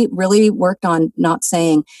we really worked on not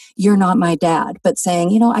saying, you're not my dad, but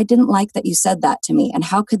saying, I didn't like that you said that to me. And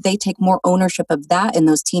how could they take more ownership of that in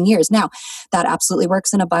those teen years? Now, that absolutely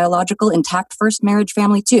works in a biological, intact first marriage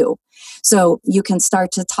family too. So you can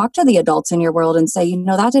start to talk to the adults in your world and say,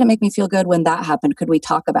 that didn't make me feel good when that happened. Could we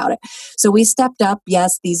talk about it? So we stepped up,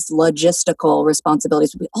 yes, these logistical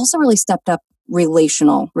responsibilities, but we also really stepped up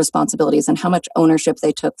relational responsibilities and how much ownership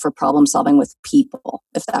they took for problem solving with people,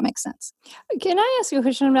 if that makes sense. Can I ask you a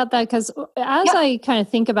question about that? Because as I kind of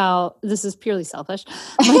think about, this is purely selfish,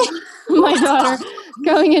 my daughter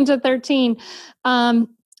going into 13,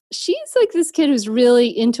 she's like this kid who's really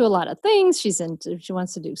into a lot of things. She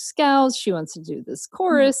wants to do scouts. She wants to do this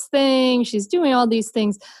chorus thing. She's doing all these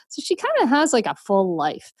things. So she kind of has like a full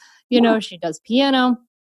life. She does piano.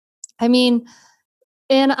 I mean,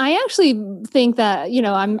 and I actually think that,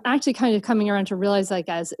 I'm actually kind of coming around to realize, like,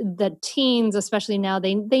 as the teens, especially now,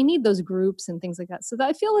 they need those groups and things like that. So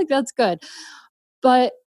I feel like that's good.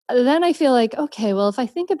 But then I feel like, okay, well, if I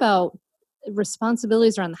think about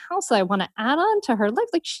responsibilities around the house that I want to add on to her life,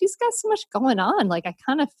 like, she's got so much going on. Like, I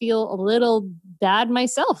kind of feel a little bad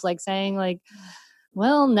myself, like saying, like,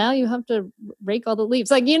 well, now you have to rake all the leaves.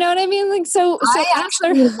 Like, you know what I mean? Like, so I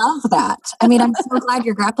actually love that. I mean, I'm so glad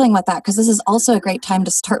you're grappling with that, because this is also a great time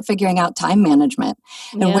to start figuring out time management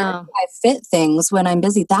and where do I fit things when I'm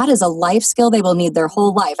busy. That is a life skill they will need their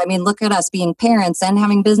whole life. I mean, look at us being parents and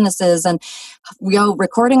having businesses and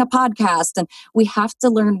recording a podcast, and we have to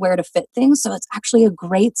learn where to fit things. So it's actually a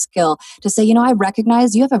great skill to say, I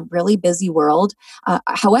recognize you have a really busy world.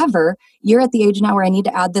 However, you're at the age now where I need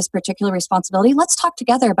to add this particular responsibility. Let's talk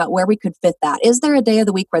together about where we could fit that. Is there a day of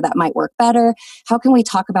the week where that might work better? How can we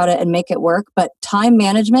talk about it and make it work? But time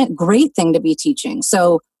management, great thing to be teaching.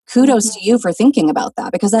 So kudos to you for thinking about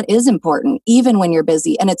that, because that is important, even when you're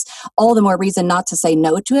busy. And it's all the more reason not to say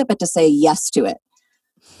no to it, but to say yes to it.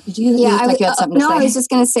 You look like you had something to say. I was just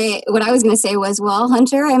going to say, what I was going to say was, well,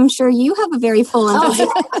 Hunter, I'm sure you have a very full and busy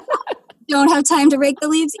don't have time to rake the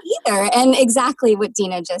leaves either. And exactly what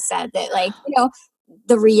Deana just said, that like,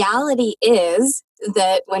 the reality is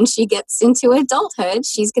that when she gets into adulthood,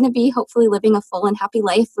 she's going to be hopefully living a full and happy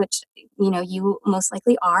life, which, you most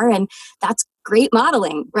likely are. And that's great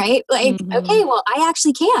modeling, right? Like, okay, well, I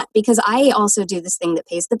actually can't because I also do this thing that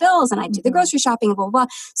pays the bills and I do the grocery shopping, blah, blah, blah.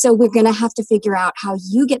 So we're going to have to figure out how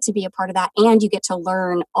you get to be a part of that and you get to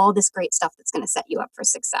learn all this great stuff that's going to set you up for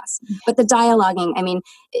success. But the dialoguing, I mean,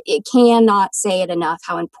 it cannot say it enough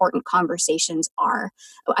how important conversations are.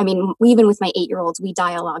 I mean, even with my 8-year-olds, we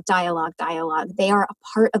dialogue. They are a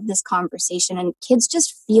part of this conversation and kids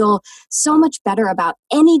just feel so much better about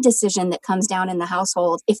any decision that comes down in the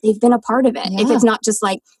household if they've been a part of it. Yeah. If it's not just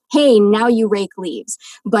like, hey, now you rake leaves,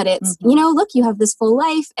 but it's, look, you have this full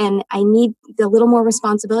life and I need a little more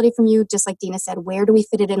responsibility from you. Just like Deana said, where do we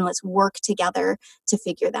fit it in? Let's work together to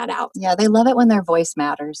figure that out. Yeah, they love it when their voice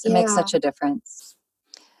matters. It makes such a difference.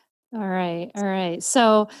 All right.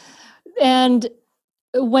 So, and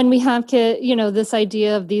when we have this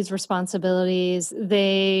idea of these responsibilities,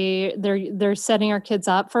 they're setting our kids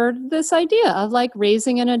up for this idea of like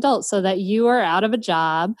raising an adult so that you are out of a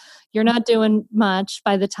job. You're not doing much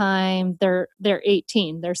by the time they're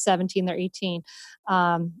 18, they're 17, they're 18.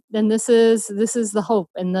 Then this is the hope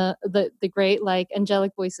and the great like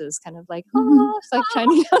angelic voices kind of like, it's like trying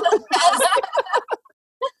to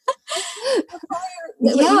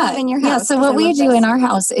in your house. Yeah. So what we do in our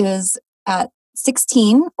house is at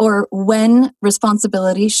 16 or when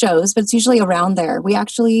responsibility shows, but it's usually around there, we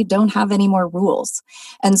actually don't have any more rules.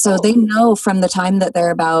 And so they know from the time that they're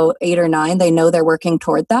about 8 or 9, they know they're working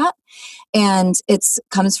toward that. And it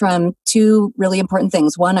comes from 2 really important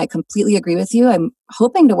things. One, I completely agree with you. I'm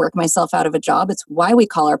hoping to work myself out of a job. It's why we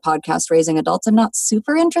call our podcast Raising Adults. I'm not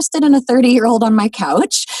super interested in a 30-year-old on my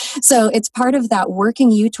couch. So it's part of that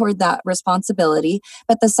working you toward that responsibility.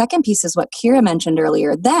 But the second piece is what Kira mentioned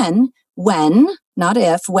earlier. Then when, not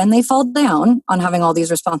if, when they fall down on having all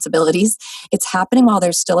these responsibilities, it's happening while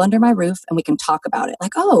they're still under my roof and we can talk about it.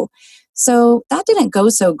 Like, oh, so that didn't go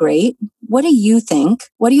so great. What do you think?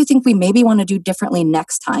 What do you think we maybe want to do differently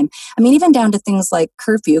next time? I mean, even down to things like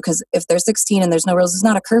curfew, because if they're 16 and there's no rules, it's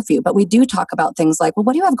not a curfew. But we do talk about things like, well,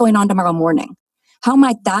 what do you have going on tomorrow morning? How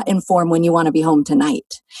might that inform when you want to be home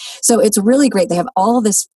tonight? So it's really great. They have all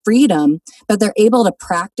this freedom, but they're able to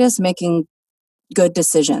practice making good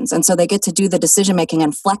decisions. And so they get to do the decision making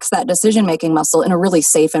and flex that decision making muscle in a really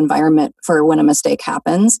safe environment for when a mistake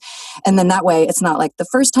happens. And then that way it's not like the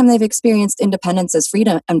first time they've experienced independence as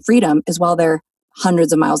freedom is while they're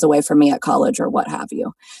hundreds of miles away from me at college or what have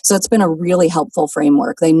you. So it's been a really helpful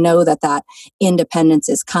framework. They know that independence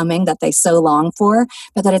is coming, that they so long for,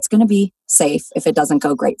 but that it's going to be safe if it doesn't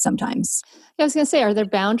go great sometimes. I was going to say, are there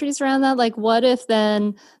boundaries around that? Like, what if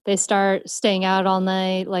then they start staying out all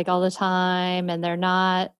night, like all the time, and they're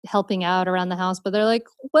not helping out around the house, but they're like,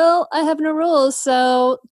 well, I have no rules,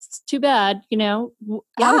 so it's too bad, Yeah.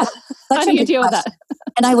 How do you deal with that?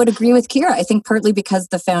 And I would agree with Kira. I think partly because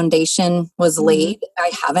the foundation was laid,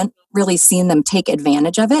 I haven't really seen them take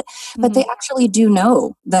advantage of it, but they actually do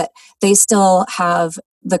know that they still have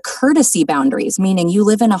the courtesy boundaries, meaning you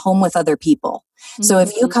live in a home with other people. So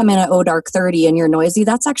if you come in at dark 30 and you're noisy,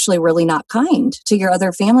 that's actually really not kind to your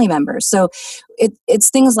other family members. So it's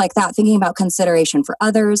things like that, thinking about consideration for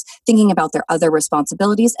others, thinking about their other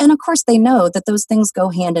responsibilities. And of course, they know that those things go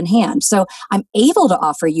hand in hand. So I'm able to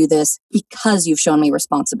offer you this because you've shown me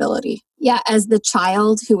responsibility. Yeah, as the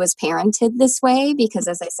child who was parented this way, because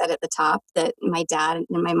as I said at the top, that my dad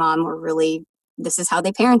and my mom were really, this is how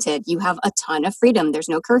they parented. You have a ton of freedom. There's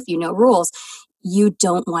no curfew, no rules. You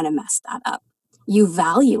don't want to mess that up. You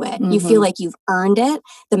value it. You feel like you've earned it.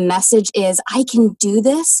 The message is, I can do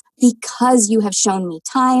this because you have shown me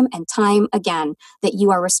time and time again that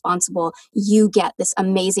you are responsible. You get this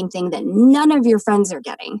amazing thing that none of your friends are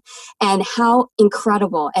getting. And how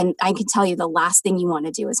incredible. And I can tell you the last thing you want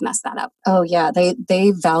to do is mess that up. Oh yeah,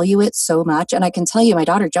 they value it so much. And I can tell you, my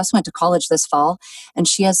daughter just went to college this fall and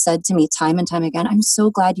she has said to me time and time again, I'm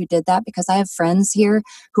so glad you did that because I have friends here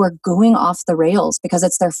who are going off the rails because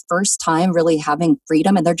it's their first time really having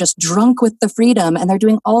freedom and they're just drunk with the freedom and they're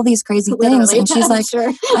doing all these crazy things. And she's like,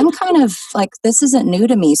 sure. I'm kind of like, this isn't new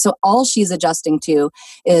to me. So all she's adjusting to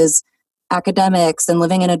is academics and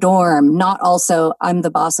living in a dorm, not also I'm the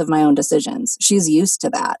boss of my own decisions. She's used to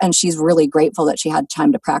that. And she's really grateful that she had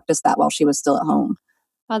time to practice that while she was still at home.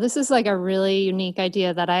 Wow, this is like a really unique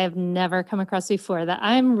idea that I have never come across before that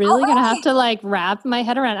I'm really going to have to like wrap my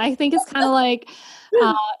head around. I think it's kind of like,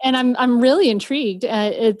 and I'm really intrigued.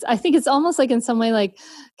 I think it's almost like in some way, like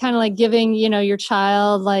kind of like giving, your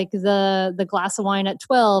child like the glass of wine at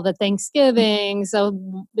 12 at Thanksgiving.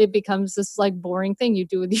 So it becomes this like boring thing you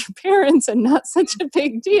do with your parents and not such a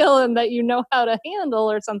big deal, and that you know how to handle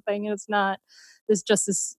or something. And it's not this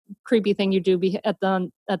creepy thing you do at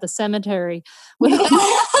the cemetery. It's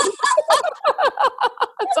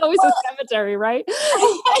always a cemetery, right?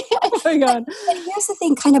 Oh my God. But here's the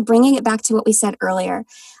thing, kind of bringing it back to what we said earlier.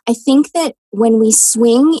 I think that when we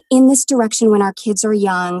swing in this direction when our kids are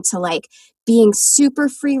young to like being super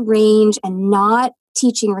free range and not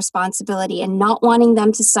teaching responsibility and not wanting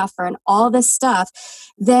them to suffer and all this stuff,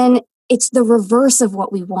 then it's the reverse of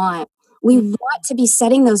what we want. We want to be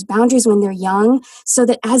setting those boundaries when they're young so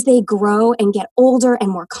that as they grow and get older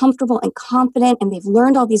and more comfortable and confident and they've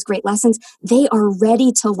learned all these great lessons, they are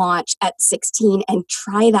ready to launch at 16 and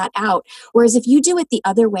try that out. Whereas if you do it the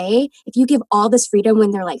other way, if you give all this freedom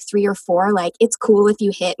when they're like 3 or 4, like it's cool if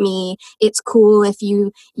you hit me, it's cool if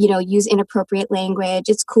you use inappropriate language,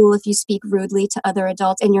 it's cool if you speak rudely to other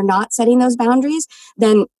adults, and you're not setting those boundaries,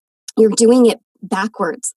 then you're doing it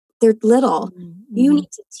backwards. They're little. Mm-hmm. You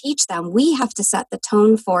need to teach them. We have to set the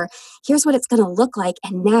tone for here's what it's going to look like.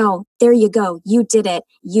 And now there you go. You did it.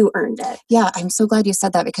 You earned it. Yeah, I'm so glad you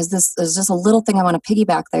said that, because this is just a little thing I want to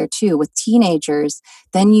piggyback there too. With teenagers,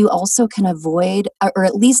 then you also can avoid, or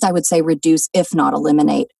at least I would say reduce, if not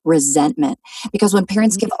eliminate, resentment. Because when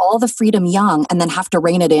parents give all the freedom young and then have to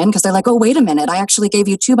rein it in because they're like, oh, wait a minute, I actually gave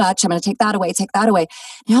you too much. I'm going to take that away.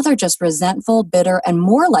 Now they're just resentful, bitter, and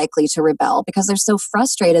more likely to rebel because they're so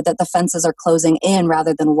frustrated that the fences are closing in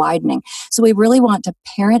rather than widening. So we really want to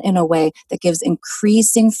parent in a way that gives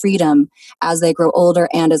increasing freedom as they grow older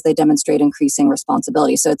and as they demonstrate increasing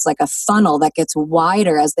responsibility. So it's like a funnel that gets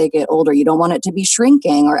wider as they get older. You don't want it to be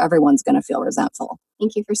shrinking or everyone's going to feel resentful.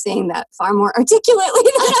 Thank you for saying that far more articulately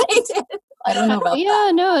than I did. I don't know about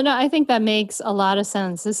that. No, I think that makes a lot of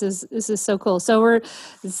sense. This is so cool. So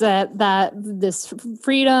this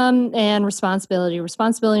freedom and responsibility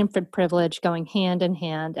and privilege going hand in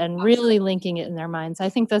hand and really linking it in their minds. I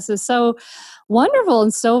think this is so wonderful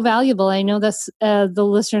and so valuable. I know this the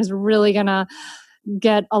listeners are really gonna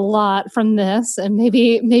get a lot from this and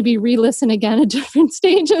maybe re-listen again at different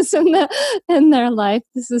stages in their life.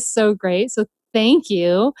 This is so great. So thank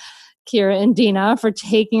you, Kira and Deana, for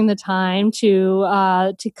taking the time to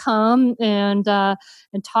come and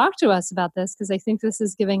talk to us about this, because I think this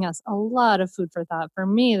is giving us a lot of food for thought. For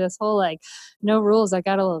me, this whole like no rules, I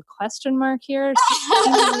got a little question mark here.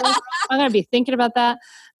 I'm going to be thinking about that.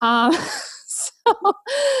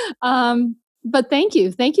 But thank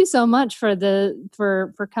you so much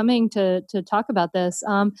for coming to talk about this.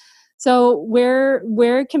 So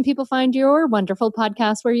where can people find your wonderful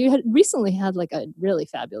podcast where you had recently had like a really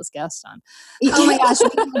fabulous guest on? Oh my gosh, we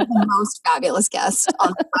had the most fabulous guest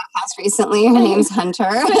on the podcast recently. Her name's Hunter.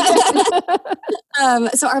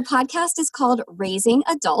 So our podcast is called Raising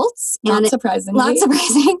Adults. Not surprisingly. Not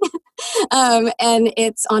surprising. And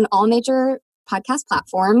it's on all major podcast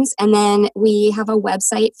platforms. And then we have a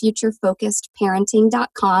website,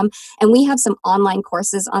 futurefocusedparenting.com. And we have some online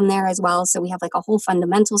courses on there as well. So we have like a whole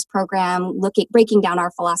fundamentals program breaking down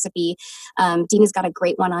our philosophy. Deana's got a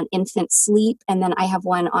great one on infant sleep. And then I have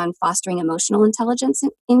one on fostering emotional intelligence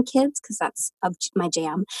in kids, because that's my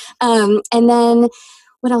jam. And then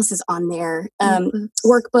what else is on there?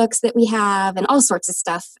 Workbooks that we have and all sorts of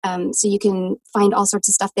stuff. So you can find all sorts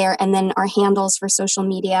of stuff there. And then our handles for social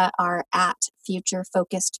media are at Future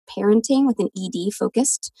Focused Parenting with an ED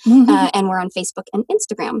focused. And we're on Facebook and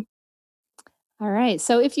Instagram. All right.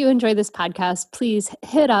 So if you enjoy this podcast, please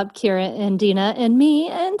hit up Kira and Deana and me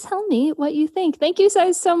and tell me what you think. Thank you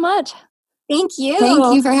guys so much. Thank you.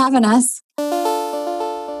 Thank you for having us.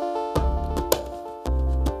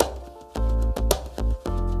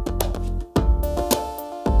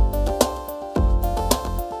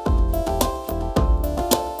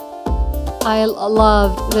 I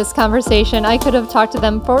loved this conversation. I could have talked to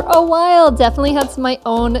them for a while. Definitely had my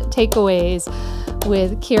own takeaways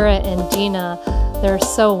with Kira and Deana. They're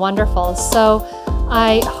so wonderful. So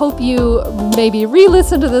I hope you maybe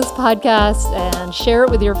re-listen to this podcast and share it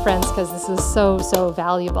with your friends, because this is so, so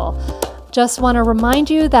valuable. Just want to remind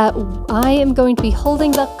you that I am going to be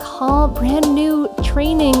holding the brand new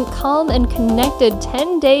training, Calm and Connected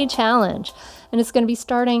 10-Day Challenge. And it's going to be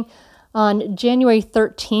starting on January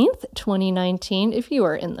 13th, 2019, if you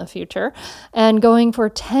are in the future, and going for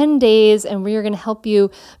 10 days. And we are going to help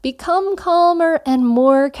you become calmer and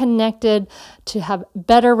more connected to have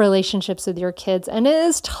better relationships with your kids. And it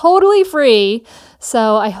is totally free.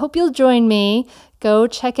 So I hope you'll join me. Go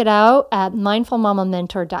check it out at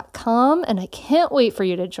mindfulmamamentor.com. And I can't wait for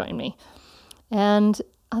you to join me. And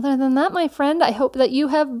other than that, my friend, I hope that you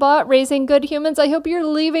have bought Raising Good Humans. I hope you're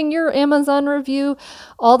leaving your Amazon review,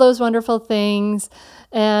 all those wonderful things.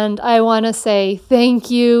 And I want to say thank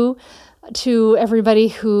you to everybody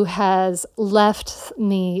who has left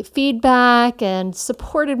me feedback and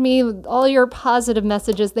supported me with all your positive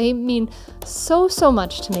messages. They mean so, so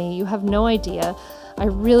much to me. You have no idea. I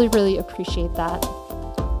really, really appreciate that.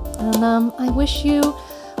 And I wish you,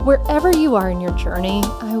 wherever you are in your journey,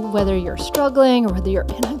 whether you're struggling or whether you're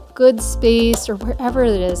in a good space or wherever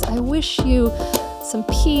it is, I wish you some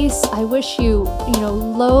peace. I wish you,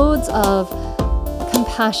 loads of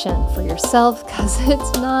compassion for yourself, because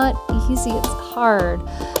it's not easy, it's hard.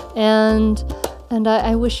 And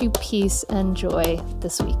I wish you peace and joy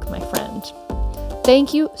this week, my friend.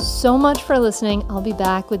 Thank you so much for listening. I'll be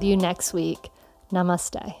back with you next week.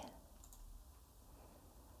 Namaste.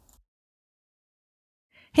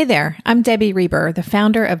 Hey there, I'm Debbie Reber, the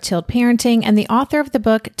founder of Tilt Parenting and the author of the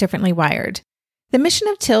book Differently Wired. The mission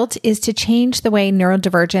of Tilt is to change the way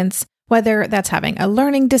neurodivergence, whether that's having a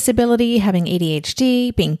learning disability, having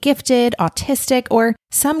ADHD, being gifted, autistic, or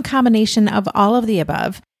some combination of all of the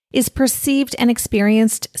above, is perceived and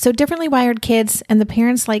experienced so differently wired kids and the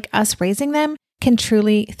parents like us raising them can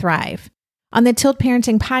truly thrive. On the Tilt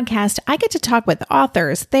Parenting podcast, I get to talk with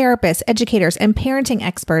authors, therapists, educators, and parenting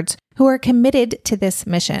experts who are committed to this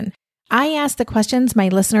mission. I ask the questions my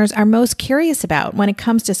listeners are most curious about when it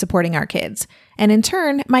comes to supporting our kids. And in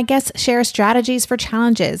turn, my guests share strategies for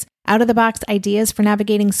challenges, out-of-the-box ideas for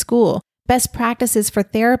navigating school, best practices for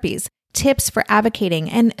therapies, tips for advocating,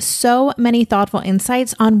 and so many thoughtful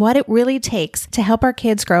insights on what it really takes to help our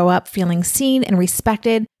kids grow up feeling seen and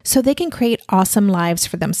respected so they can create awesome lives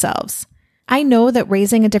for themselves. I know that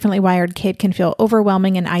raising a differently wired kid can feel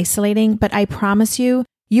overwhelming and isolating, but I promise you,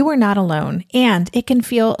 you are not alone, and it can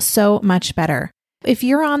feel so much better. If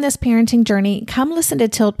you're on this parenting journey, come listen to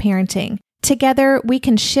Tilt Parenting. Together, we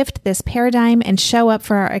can shift this paradigm and show up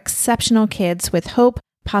for our exceptional kids with hope,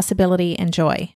 possibility, and joy.